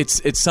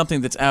it's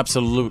something that's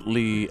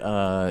absolutely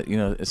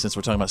since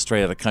we're talking about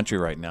straight out of country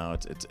right now,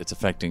 it's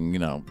affecting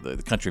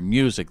the country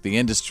music, the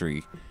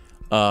industry,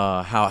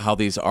 how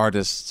these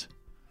artists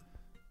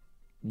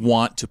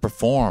want to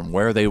perform,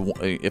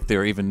 if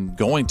they're even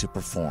going to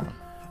perform.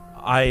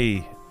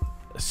 I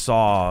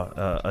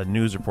saw a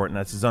news report, and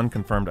this is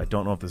unconfirmed. I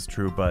don't know if this is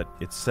true, but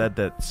it said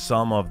that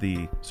some of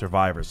the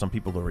survivors, some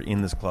people that were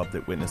in this club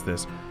that witnessed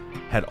this,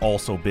 had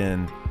also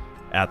been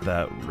at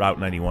the Route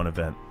 91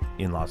 event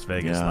in Las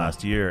Vegas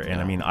last year.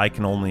 And I mean,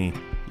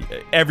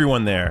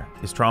 everyone there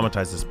is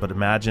traumatized, but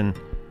imagine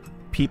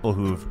people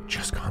who've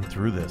just gone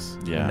through this,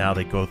 and now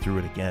they go through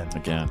it again.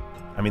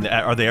 I mean,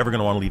 are they ever going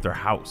to want to leave their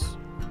house?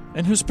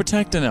 And who's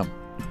protecting them?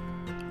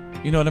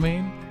 You know what I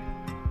mean?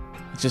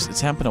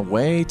 It's happening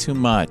way too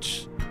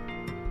much.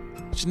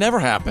 It should never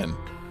happen.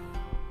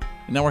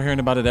 And now we're hearing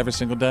about it every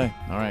single day.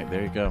 All right,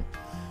 there you go.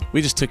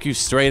 We just took you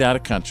straight out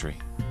of country.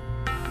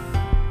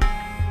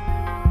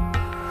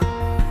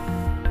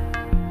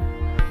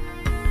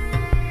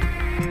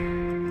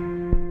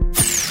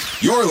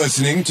 You're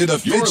listening to the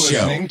Fitz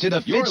Show.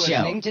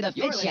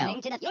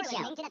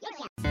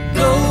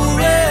 Go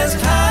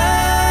rest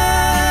high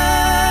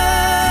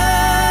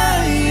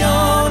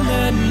on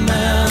that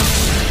mountain.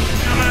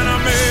 I'm an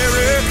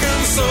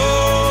American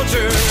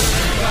soldier.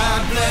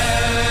 God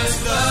bless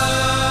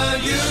the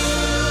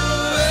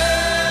USA.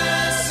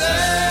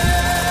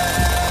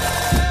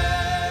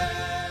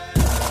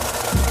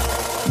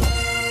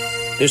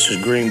 This is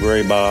Green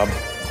Beret Bob.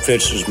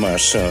 Fitz is my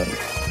son.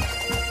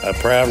 I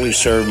proudly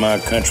served my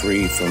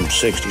country from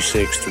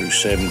 66 through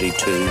 72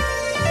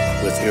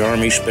 with the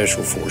Army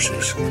Special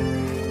Forces.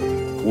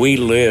 We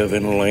live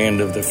in a land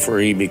of the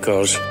free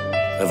because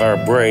of our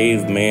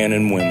brave men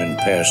and women,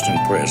 past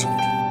and present.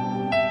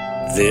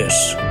 This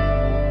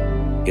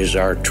is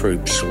our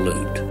troop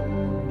salute.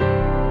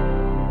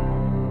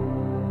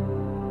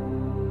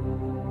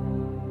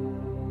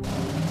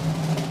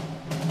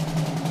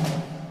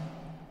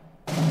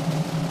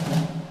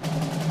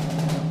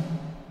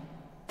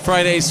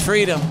 Friday's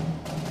freedom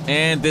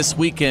and this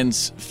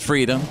weekend's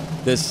freedom,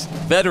 this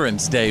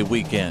Veterans Day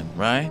weekend,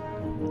 right?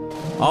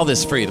 All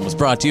this freedom was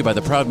brought to you by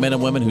the proud men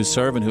and women who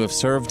serve and who have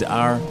served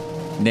our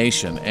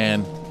nation.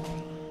 And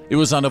it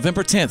was on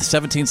November 10th,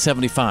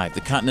 1775,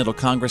 the Continental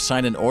Congress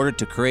signed an order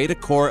to create a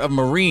corps of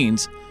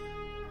Marines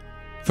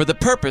for the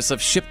purpose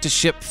of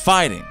ship-to-ship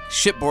fighting,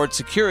 shipboard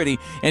security,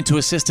 and to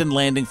assist in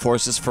landing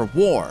forces for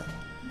war.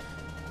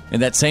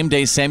 And that same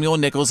day, Samuel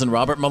Nichols and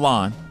Robert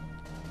Milan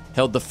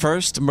held the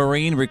first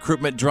Marine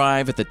recruitment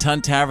drive at the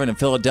Tun Tavern in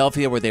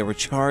Philadelphia, where they were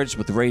charged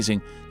with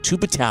raising 2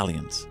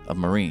 battalions of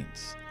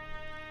Marines.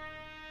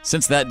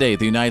 Since that day,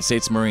 the United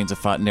States Marines have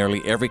fought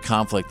nearly every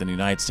conflict in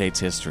United States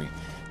history.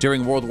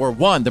 During World War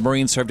I, the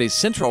Marines served a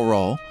central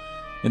role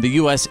in the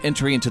U.S.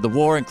 entry into the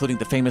war, including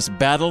the famous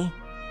Battle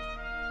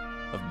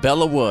of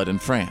Belle Wood in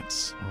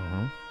France.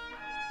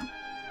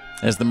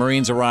 As the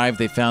Marines arrived,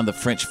 they found the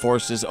French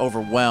forces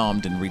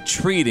overwhelmed and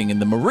retreating,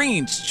 and the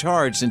Marines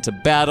charged into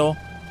battle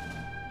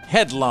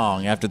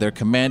headlong after their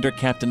commander,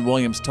 Captain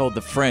Williams, told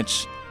the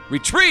French,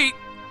 "Retreat?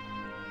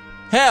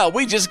 Hell,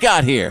 we just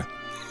got here."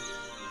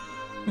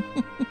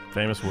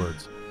 Famous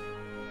words.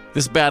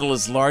 This battle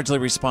is largely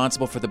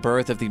responsible for the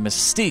birth of the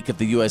mystique of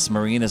the U.S.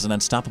 Marine as an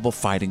unstoppable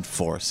fighting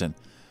force. And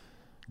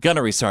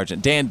Gunnery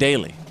Sergeant Dan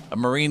Daly, a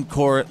Marine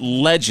Corps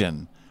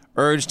legend,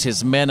 urged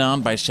his men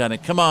on by shouting,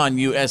 "Come on,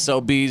 you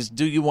SOBs,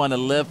 do you want to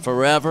live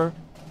forever?"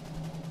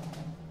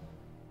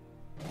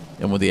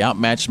 And when the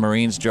outmatched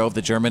Marines drove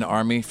the German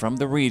army from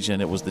the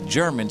region, it was the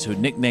Germans who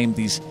nicknamed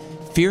these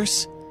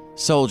fierce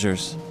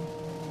soldiers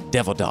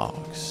Devil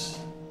Dogs.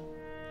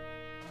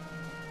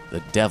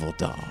 The Devil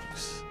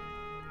Dogs.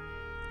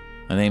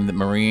 A name that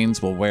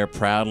Marines will wear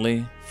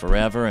proudly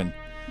forever. And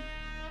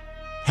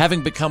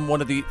having become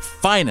one of the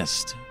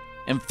finest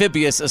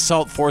amphibious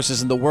assault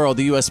forces in the world,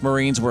 the U.S.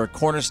 Marines were a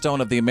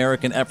cornerstone of the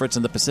American efforts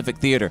in the Pacific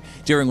Theater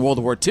during World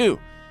War II.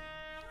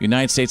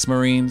 United States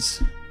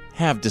Marines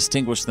have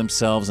distinguished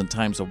themselves in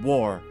times of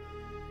war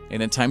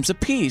and in times of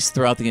peace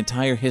throughout the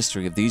entire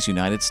history of these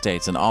United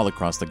States and all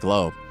across the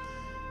globe.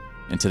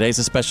 And today's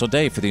a special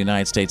day for the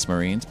United States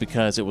Marines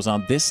because it was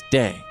on this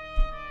day,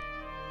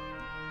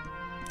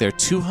 their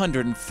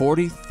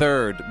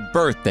 243rd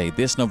birthday,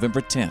 this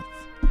November 10th,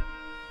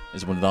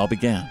 is when it all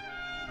began.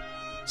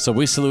 So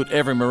we salute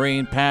every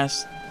Marine,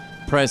 past,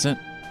 present,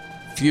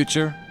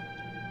 future,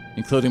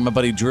 including my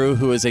buddy Drew,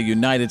 who is a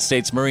United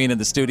States Marine in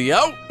the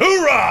studio.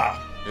 Hoorah!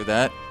 Hear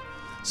that?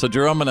 So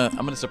Drew, I'm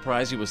gonna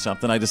surprise you with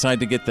something. I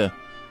decided to get the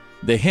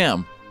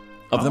hymn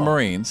of the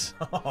Marines,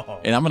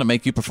 and I'm gonna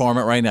make you perform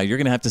it right now. You're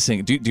gonna have to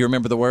sing. Do you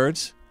remember the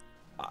words?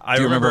 I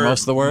Do you remember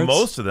most of the words?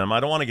 Most of them. I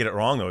don't want to get it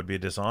wrong, though. It would be a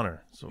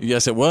dishonor. So.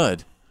 Yes, it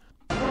would.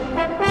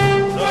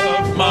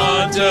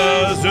 Montezuma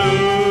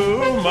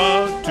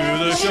to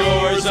the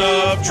shores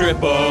of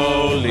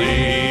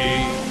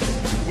Tripoli.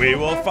 We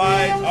will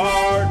fight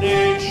our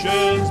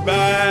nation's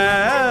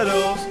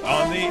battles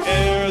on the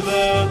air,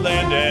 the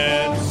land,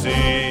 and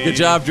sea. Good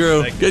job,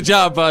 Drew. Good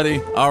job, buddy.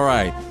 All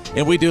right.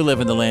 And we do live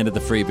in the land of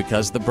the free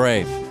because of the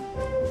brave.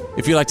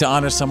 If you'd like to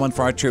honor someone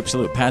for our Troop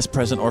Salute, past,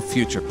 present, or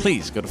future,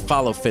 please go to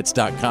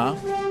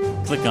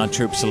followfitz.com. Click on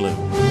Troop Salute.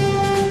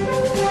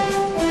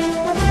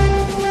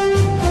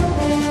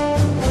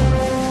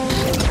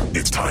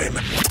 It's time.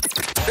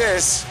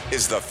 This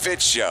is the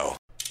Fitz Show.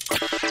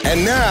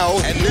 And now,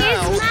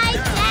 Here's my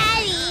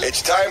daddy.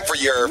 it's time for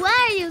your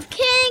Why are you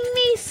kidding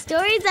me?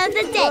 Stories of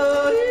the day.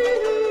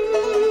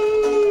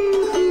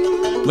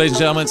 Ladies and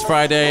gentlemen, it's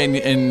Friday,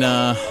 and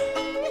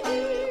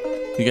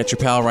you got your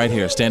pal right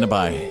here, standing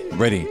by,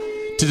 ready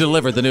to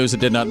deliver the news that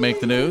did not make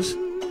the news.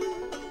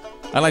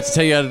 I'd like to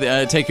take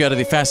you out of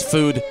the fast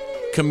food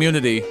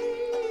community.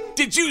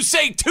 Did you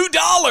say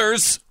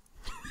 $2?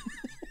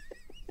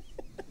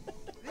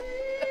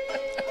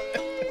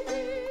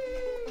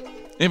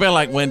 Anybody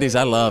like Wendy's?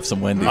 I love some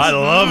Wendy's. I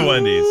love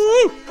Wendy's.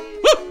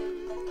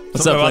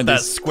 What's Something up, about Wendy's?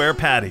 that square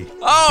patty.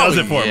 Oh, does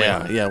it for me.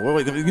 Yeah.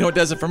 Well, you know what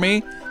does it for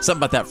me? Something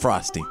about that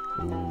Frosty.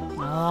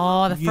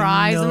 Oh, the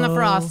fries and the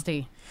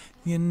Frosty.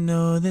 You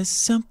know there's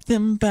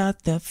something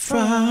about that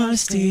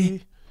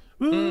Frosty.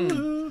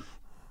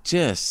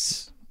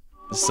 Just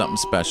something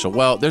special.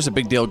 Well, there's a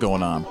big deal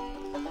going on.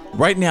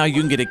 Right now,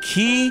 you can get a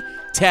key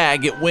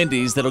tag at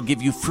Wendy's that'll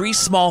give you free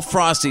small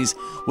Frosties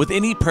with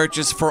any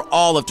purchase for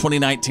all of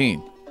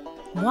 2019.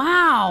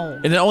 Wow.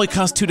 And it only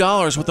costs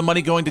 $2 with the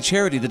money going to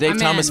charity, the Dave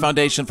Thomas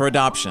Foundation for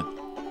Adoption.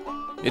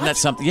 Isn't that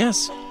something?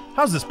 Yes.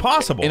 How's this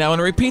possible? And I want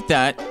to repeat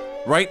that.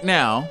 Right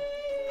now,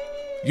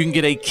 you can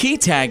get a key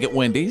tag at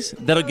Wendy's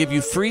that'll give you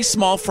free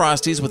small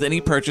Frosties with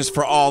any purchase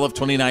for all of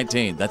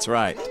 2019. That's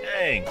right.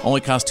 Dang.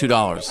 Only costs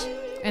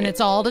 $2. And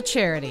it's all to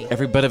charity.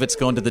 Every bit of it's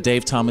going to the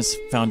Dave Thomas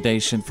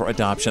Foundation for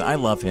Adoption. I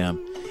love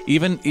him.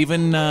 Even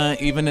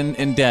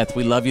in death,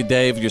 we love you,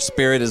 Dave. Your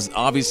spirit is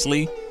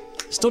obviously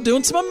still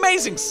doing some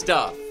amazing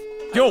stuff.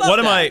 Yo, one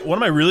of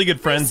my really good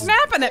friends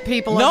snapping at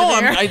people. No,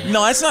 over there.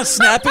 No, that's not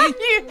snappy.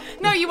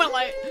 You went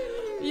like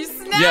you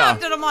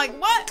snapped, and I'm like,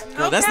 what?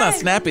 No, that's not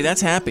snappy.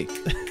 That's happy.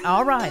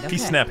 All right. Okay.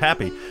 He's snap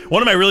happy.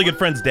 One of my really good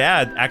friends'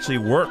 dad actually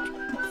worked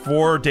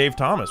for Dave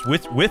Thomas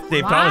with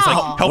Dave Thomas,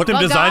 like helped him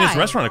design his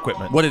restaurant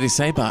equipment. What did he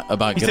say about?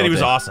 He said he was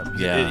Dave? awesome.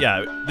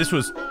 Yeah. This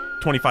was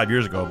 25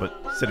 years ago, but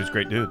he said he was a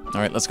great dude.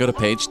 All right, let's go to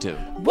page 2.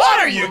 What,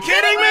 are you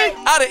kidding me?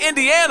 Out of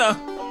Indiana.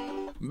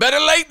 Better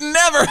late than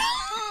never.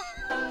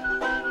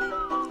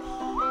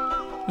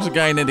 There's a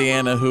guy in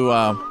Indiana who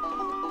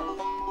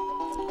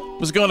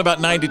was going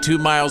about 92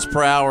 miles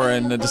per hour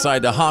and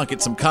decided to honk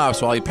at some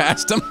cops while he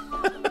passed them.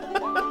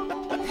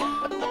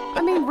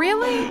 I mean,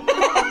 really?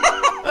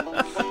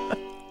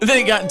 Then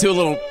he got into a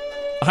little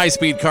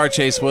high-speed car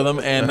chase with him,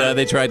 and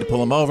they tried to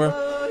pull him over.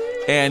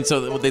 And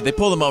so they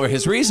pulled him over.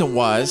 His reason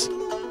was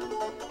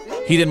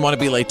he didn't want to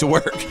be late to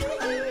work.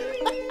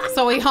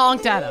 So he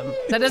honked at him.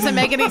 That doesn't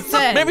make any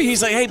sense. Maybe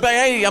he's like,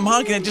 hey, I'm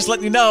honking and just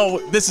letting you know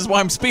this is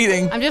why I'm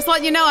speeding. I'm just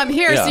letting you know I'm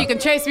here so you can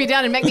chase me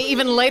down and make me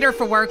even later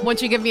for work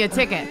once you give me a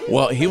ticket.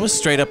 Well, he was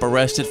straight up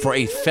arrested for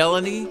a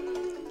felony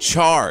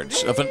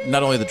charge of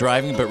not only the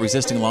driving, but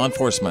resisting law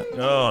enforcement.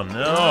 Oh,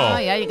 no. Oh,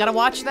 yeah, you got to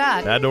watch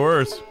that. Bad to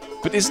worse.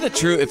 But isn't it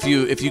true if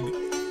you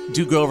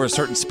do go over a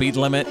certain speed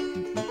limit,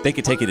 they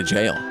could take you to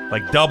jail?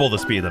 Like double the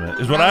speed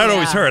limit is what I had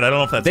always heard. I don't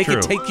know if that's true.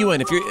 They could take you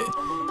in. If you're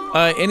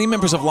any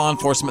members of law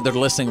enforcement that are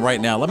listening right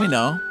now, let me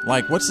know.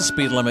 Like, what's the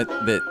speed limit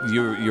that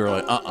you're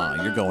like,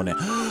 you're going in?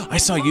 I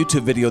saw a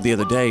YouTube video the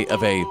other day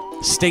of a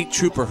state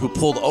trooper who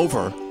pulled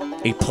over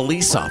a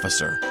police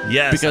officer.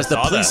 Yes, because the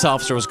police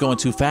officer was going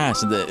too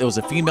fast, and it was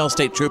a female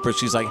state trooper.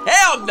 She's like,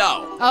 hell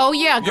no! Oh,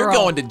 yeah, girl. You're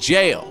going to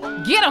jail.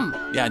 Get him!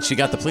 Yeah, and she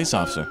got the police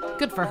officer.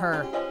 Good for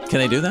her. Can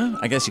they do that?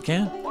 I guess you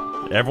can.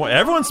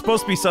 Everyone's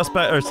supposed to be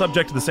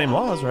subject to the same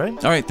laws, right?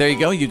 All right, there you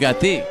go. You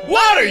got the...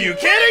 What, are you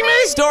kidding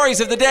me?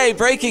 Stories of the day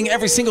breaking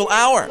every single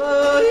hour. And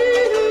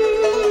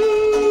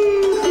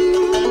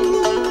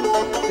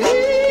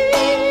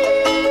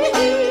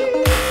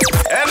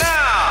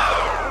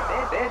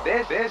now,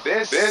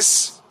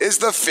 this is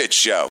the Fitz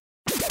Show.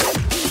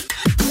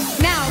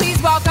 Now,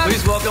 please welcome.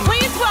 Please welcome.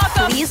 Please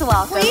welcome. Please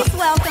welcome. Please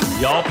welcome.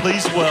 Y'all,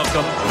 please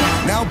welcome.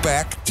 Now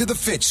back to the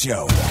Fitz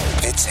Show.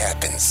 Fitz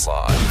happens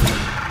live.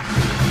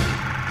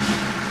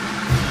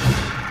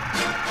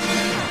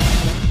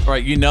 All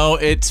right, you know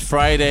it's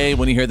Friday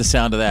when you hear the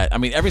sound of that. I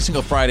mean, every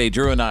single Friday,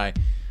 Drew and I,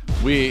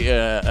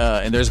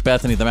 and there's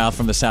Bethany, the mouth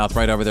from the south,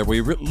 right over there. We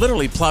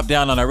literally plop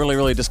down on our really,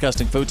 really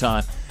disgusting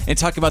futon and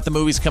talk about the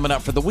movies coming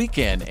up for the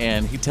weekend.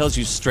 And he tells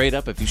you straight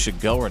up if you should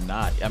go or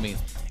not. I mean,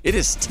 it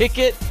is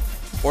ticket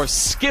or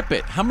skip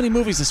it. How many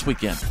movies this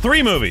weekend?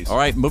 3 movies. All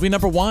right, movie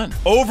number 1.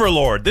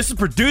 Overlord. This is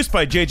produced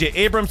by J.J.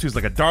 Abrams, who's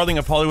like a darling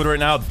of Hollywood right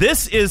now.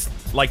 This is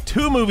like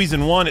 2 movies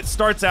in one. It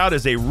starts out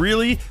as a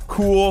really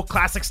cool,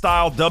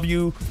 classic-style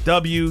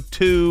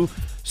WW2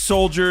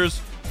 soldiers,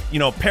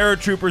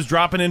 paratroopers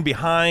dropping in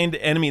behind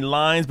enemy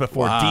lines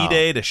before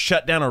D-Day to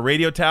shut down a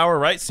radio tower,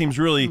 right? Seems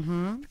really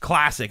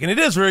classic. And it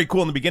is very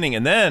cool in the beginning.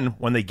 And then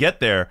when they get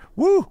there,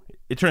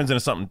 it turns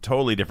into something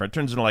totally different. It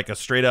turns into like a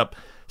straight-up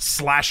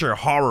slasher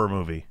horror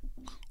movie.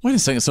 Wait a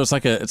second. So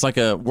it's like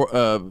a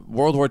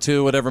World War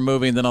II whatever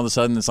movie, and then all of a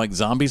sudden it's like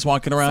zombies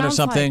walking around or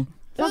something.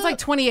 Sounds like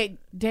 28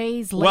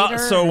 days later. Well,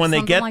 so when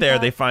they get there,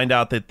 that. they find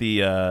out that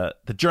the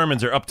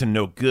Germans are up to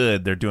no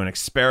good. They're doing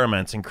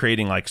experiments and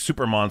creating like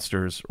super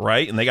monsters,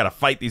 right? And they got to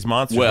fight these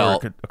monsters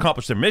to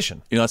accomplish their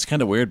mission. It's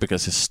kind of weird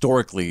because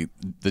historically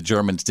the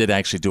Germans did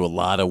actually do a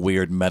lot of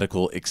weird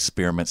medical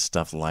experiment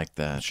stuff like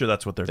that. I'm sure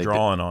that's what they're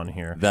drawing on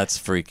here. That's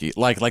freaky.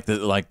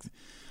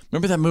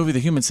 Remember that movie, The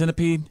Human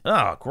Centipede?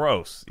 Oh,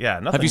 gross. Yeah.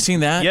 Nothing. Have you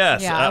seen that?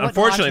 Yes. Yeah,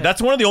 unfortunately, that's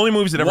one of the only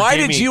movies that ever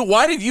gave me...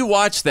 Why did you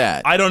watch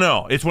that? I don't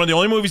know. It's one of the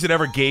only movies that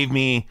ever gave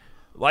me...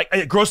 Like,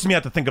 it grosses me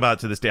out to think about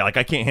it to this day. Like,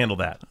 I can't handle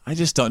that. I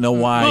just don't know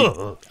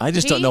why.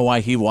 Don't know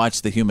why he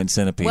watched The Human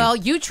Centipede. Well,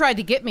 you tried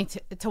to get me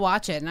to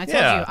watch it, and I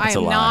told you I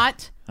am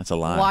not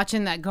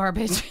watching that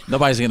garbage.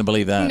 Nobody's going to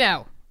believe that.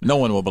 No. No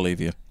one will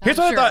believe you. Here's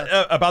what I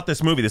thought about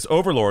this movie, this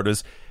Overlord,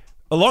 is...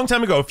 A long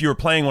time ago, if you were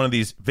playing one of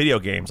these video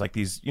games, like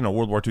these,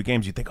 World War II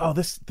games, you'd think, oh,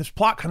 this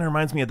plot kind of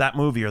reminds me of that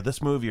movie or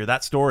this movie or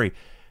that story.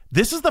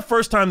 This is the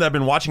first time that I've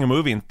been watching a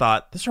movie and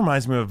thought, this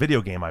reminds me of a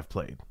video game I've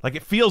played. Like,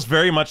 it feels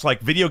very much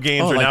like video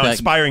games are now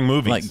inspiring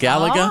movies. Like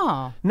Galaga?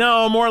 Oh.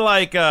 No, more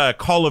like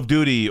Call of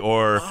Duty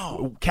or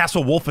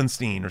Castle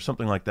Wolfenstein or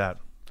something like that.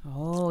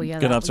 Oh, yeah.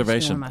 Good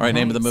observation. All right,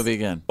 name of the movie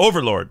again.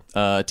 Overlord.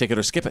 Take it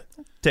or skip it.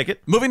 Take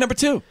it. Movie number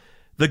 2.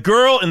 The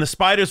Girl in the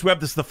Spider's Web.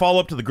 This is the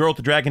follow-up to The Girl with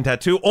the Dragon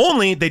Tattoo.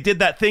 Only they did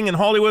that thing in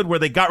Hollywood where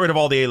they got rid of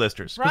all the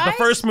A-listers. Because the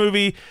first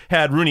movie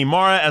had Rooney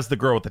Mara as the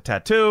girl with the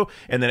tattoo,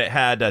 and then it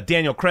had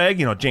Daniel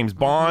Craig, James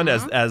Bond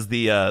as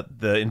the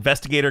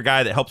investigator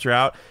guy that helps her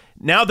out.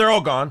 Now they're all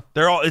gone.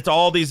 It's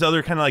all these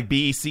other kind of like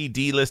B, C,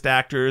 D list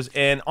actors,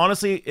 and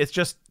honestly, it's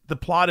just the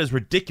plot is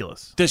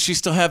ridiculous. Does she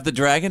still have the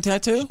dragon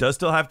tattoo? She does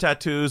still have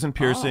tattoos and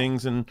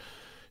piercings, and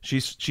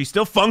she's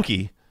still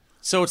funky.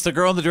 So it's the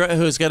girl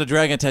who's got a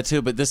dragon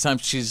tattoo, but this time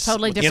she's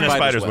totally different. In a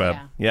spider's web.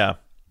 Yeah.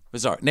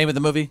 Bizarre. Name of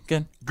the movie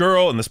again?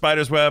 Girl in the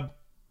Spider's Web.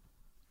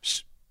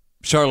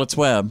 Charlotte's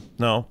Web.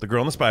 No, The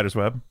Girl in the Spider's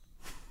Web.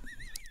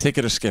 Take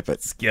it or skip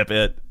it. Skip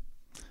it.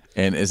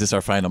 And is this our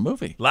final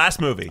movie?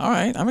 Last movie. All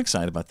right, I'm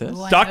excited about this.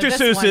 Well, Dr.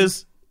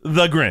 Seuss's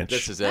The Grinch.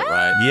 This is it,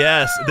 right?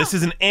 Yes, this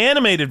is an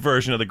animated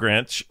version of The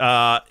Grinch.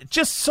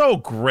 Just so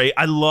great.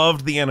 I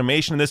loved the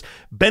animation in this.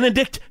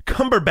 Benedict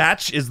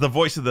Cumberbatch is the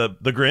voice of the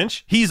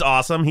Grinch. He's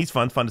awesome. He's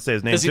fun to say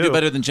his name, Does he do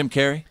better than Jim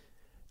Carrey?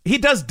 He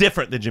does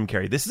different than Jim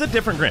Carrey. This is a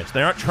different Grinch.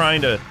 They aren't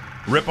trying to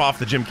rip off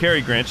the Jim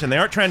Carrey Grinch, and they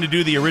aren't trying to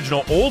do the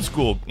original old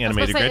school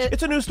animated Grinch.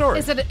 It's a new story.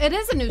 It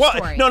is a new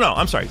story. No,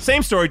 I'm sorry.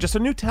 Same story, just a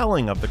new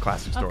telling of the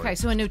classic story. Okay,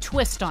 so a new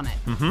twist on it.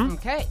 Mm-hmm.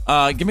 Okay.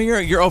 Give me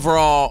your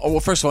overall. Well,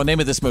 first of all, name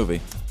of this movie.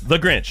 The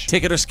Grinch.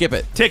 Take it or skip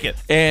it. Take it.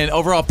 And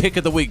overall pick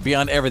of the week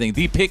beyond everything.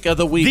 The pick of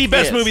the week. The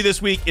best movie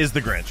this week is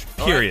The Grinch.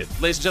 Period.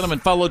 Right. Ladies and gentlemen,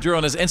 follow Drew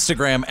on his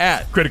Instagram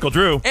at Critical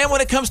Drew. And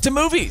when it comes to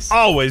movies,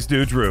 always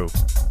do Drew.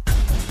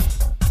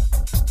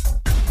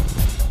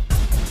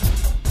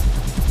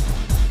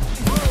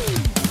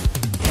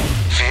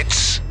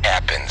 Fitz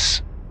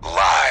happens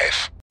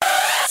live.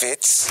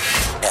 Fitz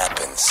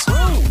happens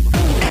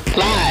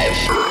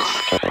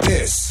live.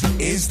 This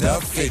is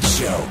the Fitz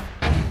Show.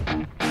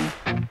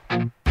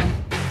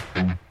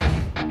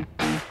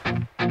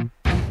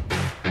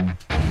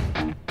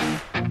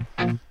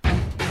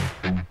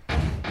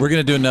 we're going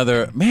to do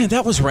another. Man,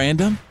 that was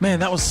random.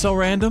 Man, that was so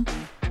random.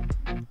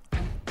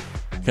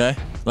 Okay?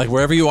 Like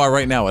wherever you are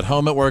right now, at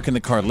home, at work, in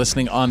the car,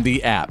 listening on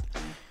the app.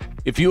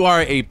 If you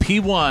are a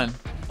P1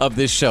 of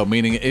this show,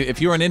 meaning if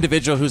you're an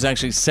individual who's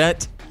actually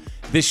set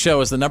this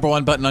show as the number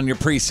one button on your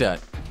preset,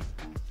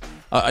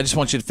 I just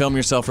want you to film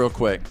yourself real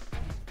quick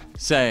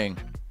saying,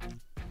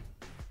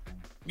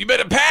 "You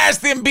better pass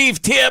them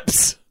beef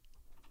tips."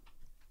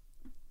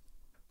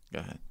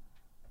 Go ahead.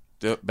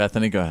 Do it.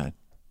 Bethany, go ahead.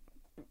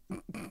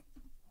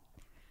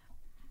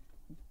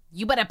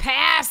 You better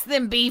pass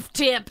them beef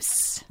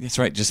tips. That's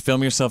right. Just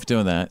film yourself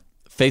doing that.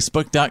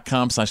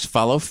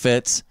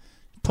 Facebook.com/followfitz.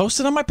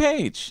 Post it on my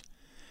page.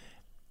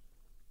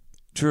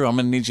 Drew, I'm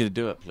going to need you to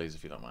do it, please,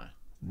 if you don't mind.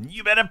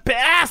 You better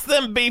pass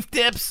them beef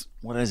tips.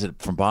 What is it,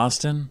 from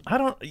Boston?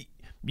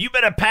 You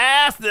better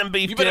pass them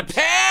beef tips. You better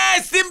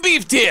pass them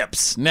beef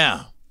tips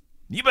now.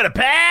 You better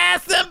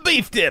pass them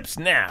beef tips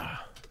now.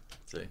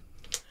 See.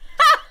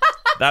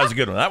 That was a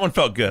good one. That one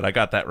felt good. I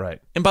got that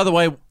right. And by the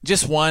way,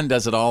 just one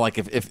does it all. Like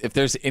if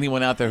there's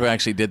anyone out there who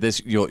actually did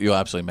this, you'll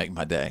absolutely make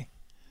my day.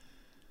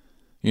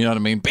 You know what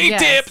I mean? Beef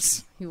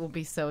tips. He will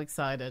be so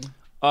excited.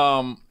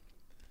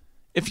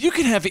 If you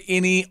could have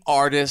any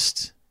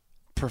artist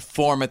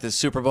perform at the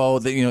Super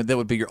Bowl, that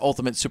would be your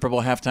ultimate Super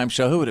Bowl halftime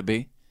show, who would it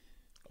be?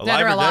 Dead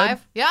or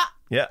alive? Dead?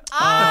 Yeah.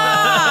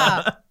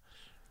 Yeah.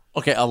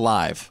 Okay,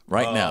 alive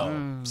right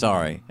now.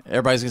 Sorry.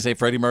 Everybody's going to say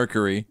Freddie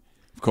Mercury,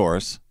 of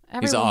course.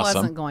 He's Everyone awesome.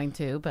 wasn't going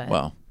to, but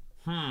well,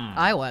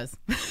 I was.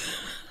 I'm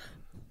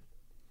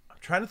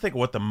trying to think of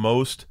what the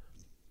most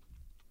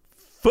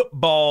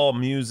football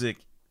music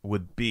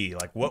would be.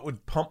 Like, what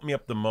would pump me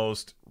up the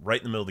most right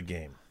in the middle of the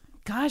game?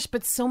 Gosh,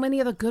 but so many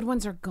of the good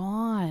ones are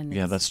gone.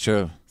 Yeah, that's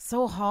true.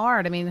 So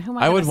hard. I mean, who am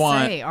I going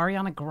to say?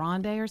 Ariana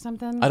Grande or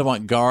something? I'd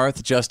want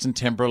Garth, Justin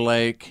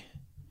Timberlake,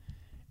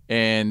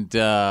 and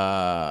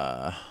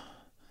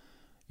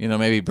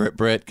maybe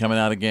Britt coming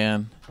out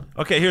again.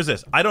 Okay, here's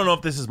this. I don't know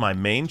if this is my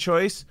main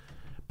choice,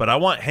 but I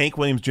want Hank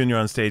Williams Jr.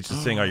 on stage to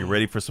sing "Are You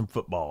Ready for Some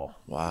Football?"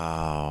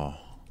 Wow.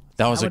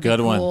 That was a good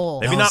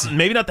one.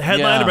 Maybe not the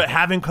headliner, but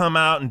have him come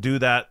out and do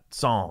that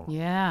song.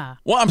 Yeah.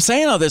 Well, I'm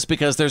saying all this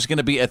because there's going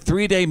to be a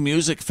 3-day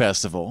music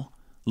festival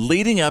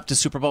leading up to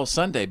Super Bowl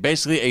Sunday.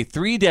 Basically, a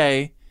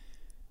 3-day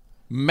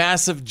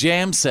massive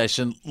jam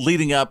session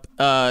leading up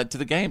to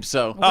the game.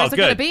 So, where's it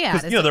going to be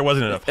at? There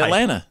wasn't enough hype.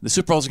 Atlanta. The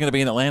Super Bowl's going to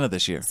be in Atlanta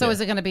this year. So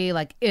is it going to be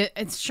like?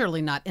 It's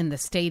surely not in the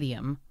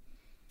stadium.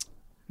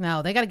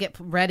 No, they got to get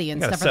ready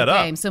and stuff for the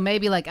game. So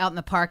maybe like out in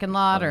the parking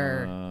lot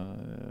or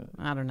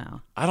I don't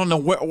know. I don't know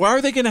where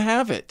are they going to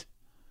have it.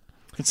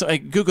 So I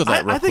Google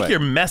that. I think you're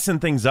messing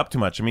things up too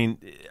much. I mean,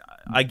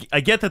 I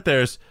get that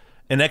there's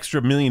an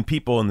extra million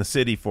people in the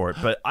city for it,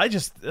 but I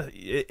just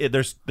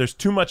there's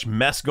too much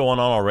mess going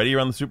on already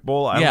around the Super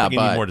Bowl. I don't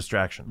think you need more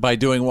distraction. By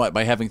doing what?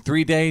 By having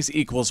 3 days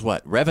equals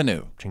what?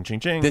 Revenue. Ching, ching,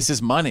 ching. This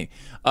is money.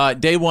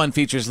 Day one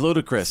features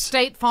Ludacris.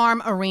 State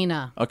Farm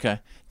Arena. Okay.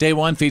 Day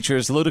one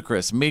features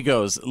Ludacris,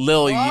 Migos,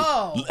 Lil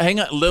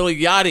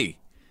Yachty,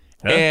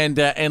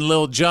 and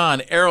Lil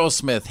Jon.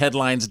 Aerosmith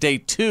headlines day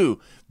 2.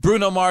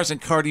 Bruno Mars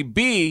and Cardi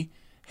B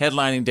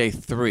headlining day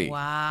 3.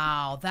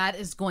 Wow, that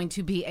is going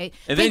to be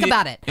think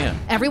about it. Yeah.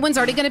 Everyone's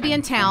already going to be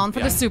in town for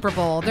the Super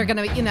Bowl. They're going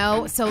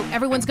to, so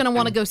everyone's going to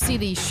want to go see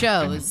these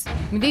shows. I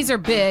mean, these are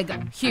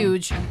big,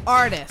 huge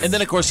artists. And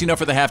then, of course,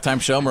 for the halftime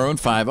show, Maroon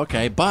 5.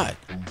 Okay, but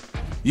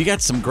you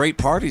got some great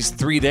parties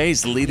 3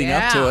 days leading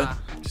up to it.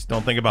 Just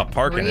don't think about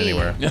parking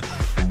anywhere.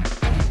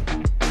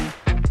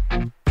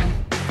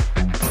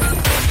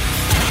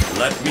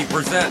 Let me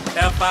present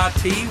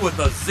F-I-T with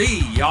a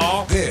Z,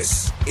 y'all.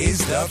 This is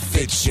the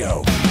Fitz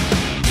Show.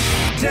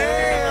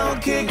 Tail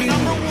kicking.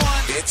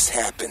 Fitz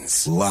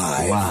happens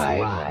live.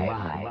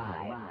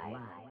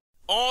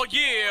 Oh,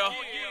 yeah.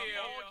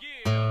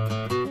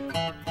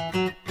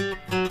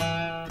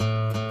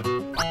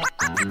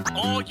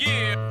 Oh,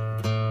 yeah.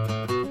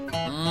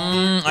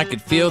 I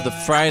could feel the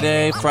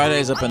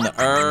Friday's up in the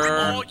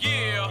air. Oh,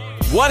 yeah.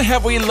 What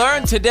have we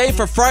learned today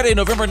for Friday,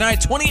 November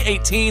 9th,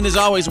 2018? As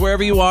always,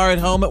 wherever you are, at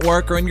home, at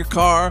work, or in your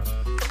car,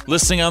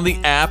 listening on the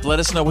app, let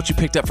us know what you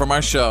picked up from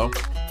our show.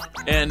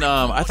 And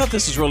I thought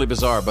this was really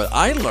bizarre, but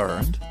I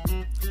learned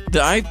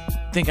that I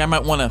think I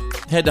might want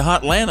to head to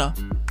Hotlanta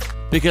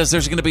because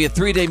there's going to be a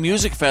 3-day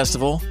music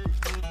festival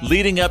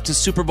leading up to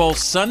Super Bowl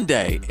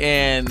Sunday.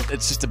 And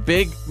it's just a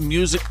big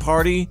music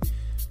party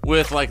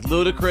with like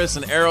Ludacris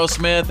and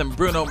Aerosmith and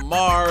Bruno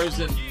Mars.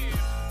 And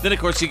then, of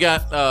course, you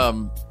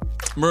got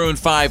Maroon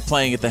 5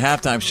 playing at the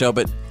halftime show,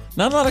 but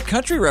not a lot of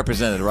country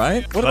represented,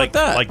 right? What about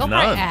that? They'll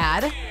probably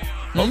add.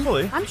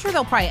 Hopefully. I'm sure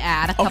they'll probably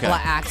add a couple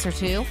of acts or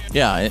two.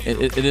 Yeah,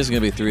 it is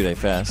going to be a 3-day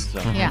fest. So.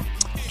 Yeah.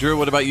 Drew,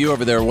 what about you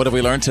over there? What have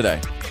we learned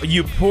today?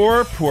 You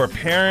poor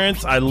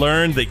parents. I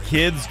learned that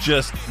kids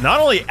just not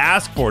only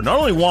ask for, not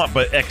only want,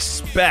 but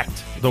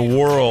expect the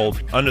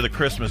world under the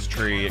Christmas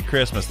tree at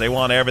Christmas. They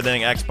want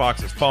everything,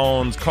 Xboxes,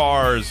 phones,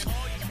 cars.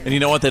 And you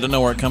know what? They don't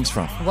know where it comes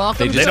from.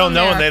 Welcome they don't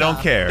know and they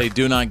don't care. They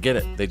do not get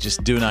it. They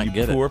just do not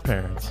get it. Poor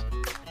parents.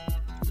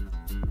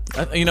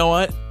 You know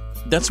what?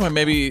 That's why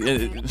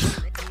maybe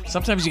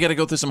sometimes you got to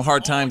go through some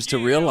hard times to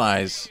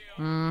realize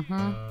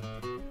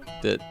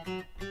that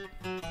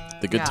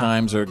the good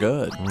times are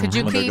good.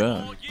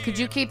 Could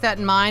you keep that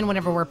in mind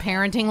whenever we're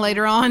parenting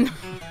later on?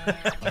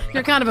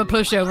 You're kind of a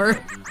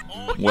pushover.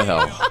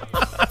 Well.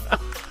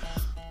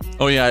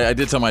 Oh, yeah, I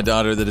did tell my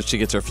daughter that if she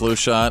gets her flu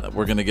shot,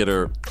 we're going to get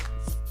her,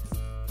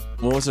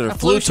 what was it? Her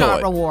flu toy.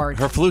 Shot reward.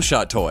 Her flu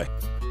shot toy.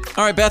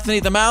 All right,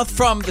 Bethany, the mouth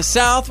from the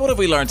South. What have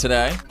we learned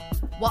today?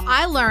 Well,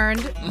 I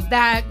learned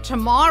that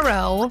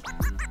tomorrow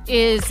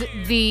is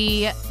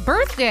the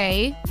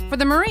birthday for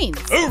the Marines.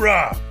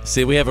 Hoorah!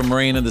 See, we have a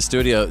Marine in the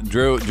studio.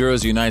 Drew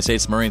is a United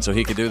States Marine, so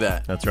he could do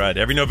that. That's right.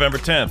 Every November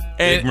 10th,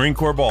 big Marine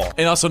Corps ball.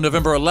 And also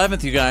November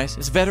 11th, you guys,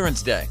 it's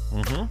Veterans Day.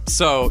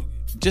 So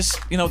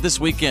just, this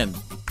weekend,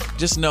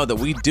 just know that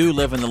we do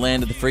live in the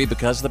land of the free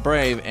because of the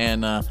brave.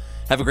 And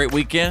have a great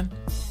weekend.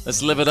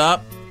 Let's live it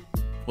up.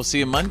 We'll see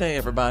you Monday,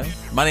 everybody.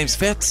 My name's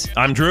Fitz.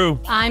 I'm Drew.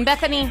 I'm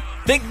Bethany.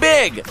 Think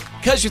big,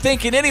 because you're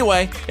thinking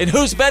anyway. And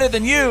who's better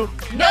than you?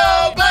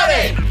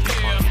 Nobody!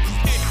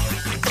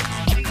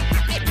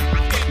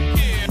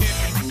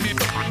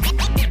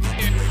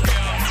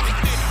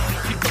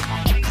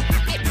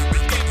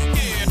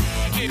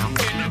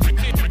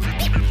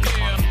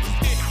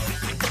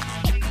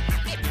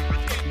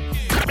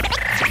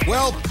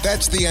 Well,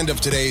 that's the end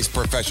of today's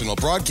professional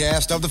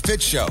broadcast of The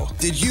Fitz Show.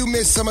 Did you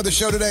miss some of the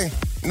show today?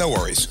 No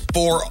worries.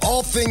 For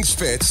all things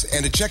Fitz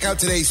and to check out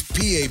today's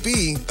PAB,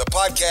 the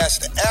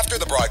podcast after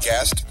the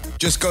broadcast,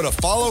 just go to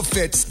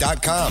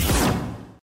followfitz.com.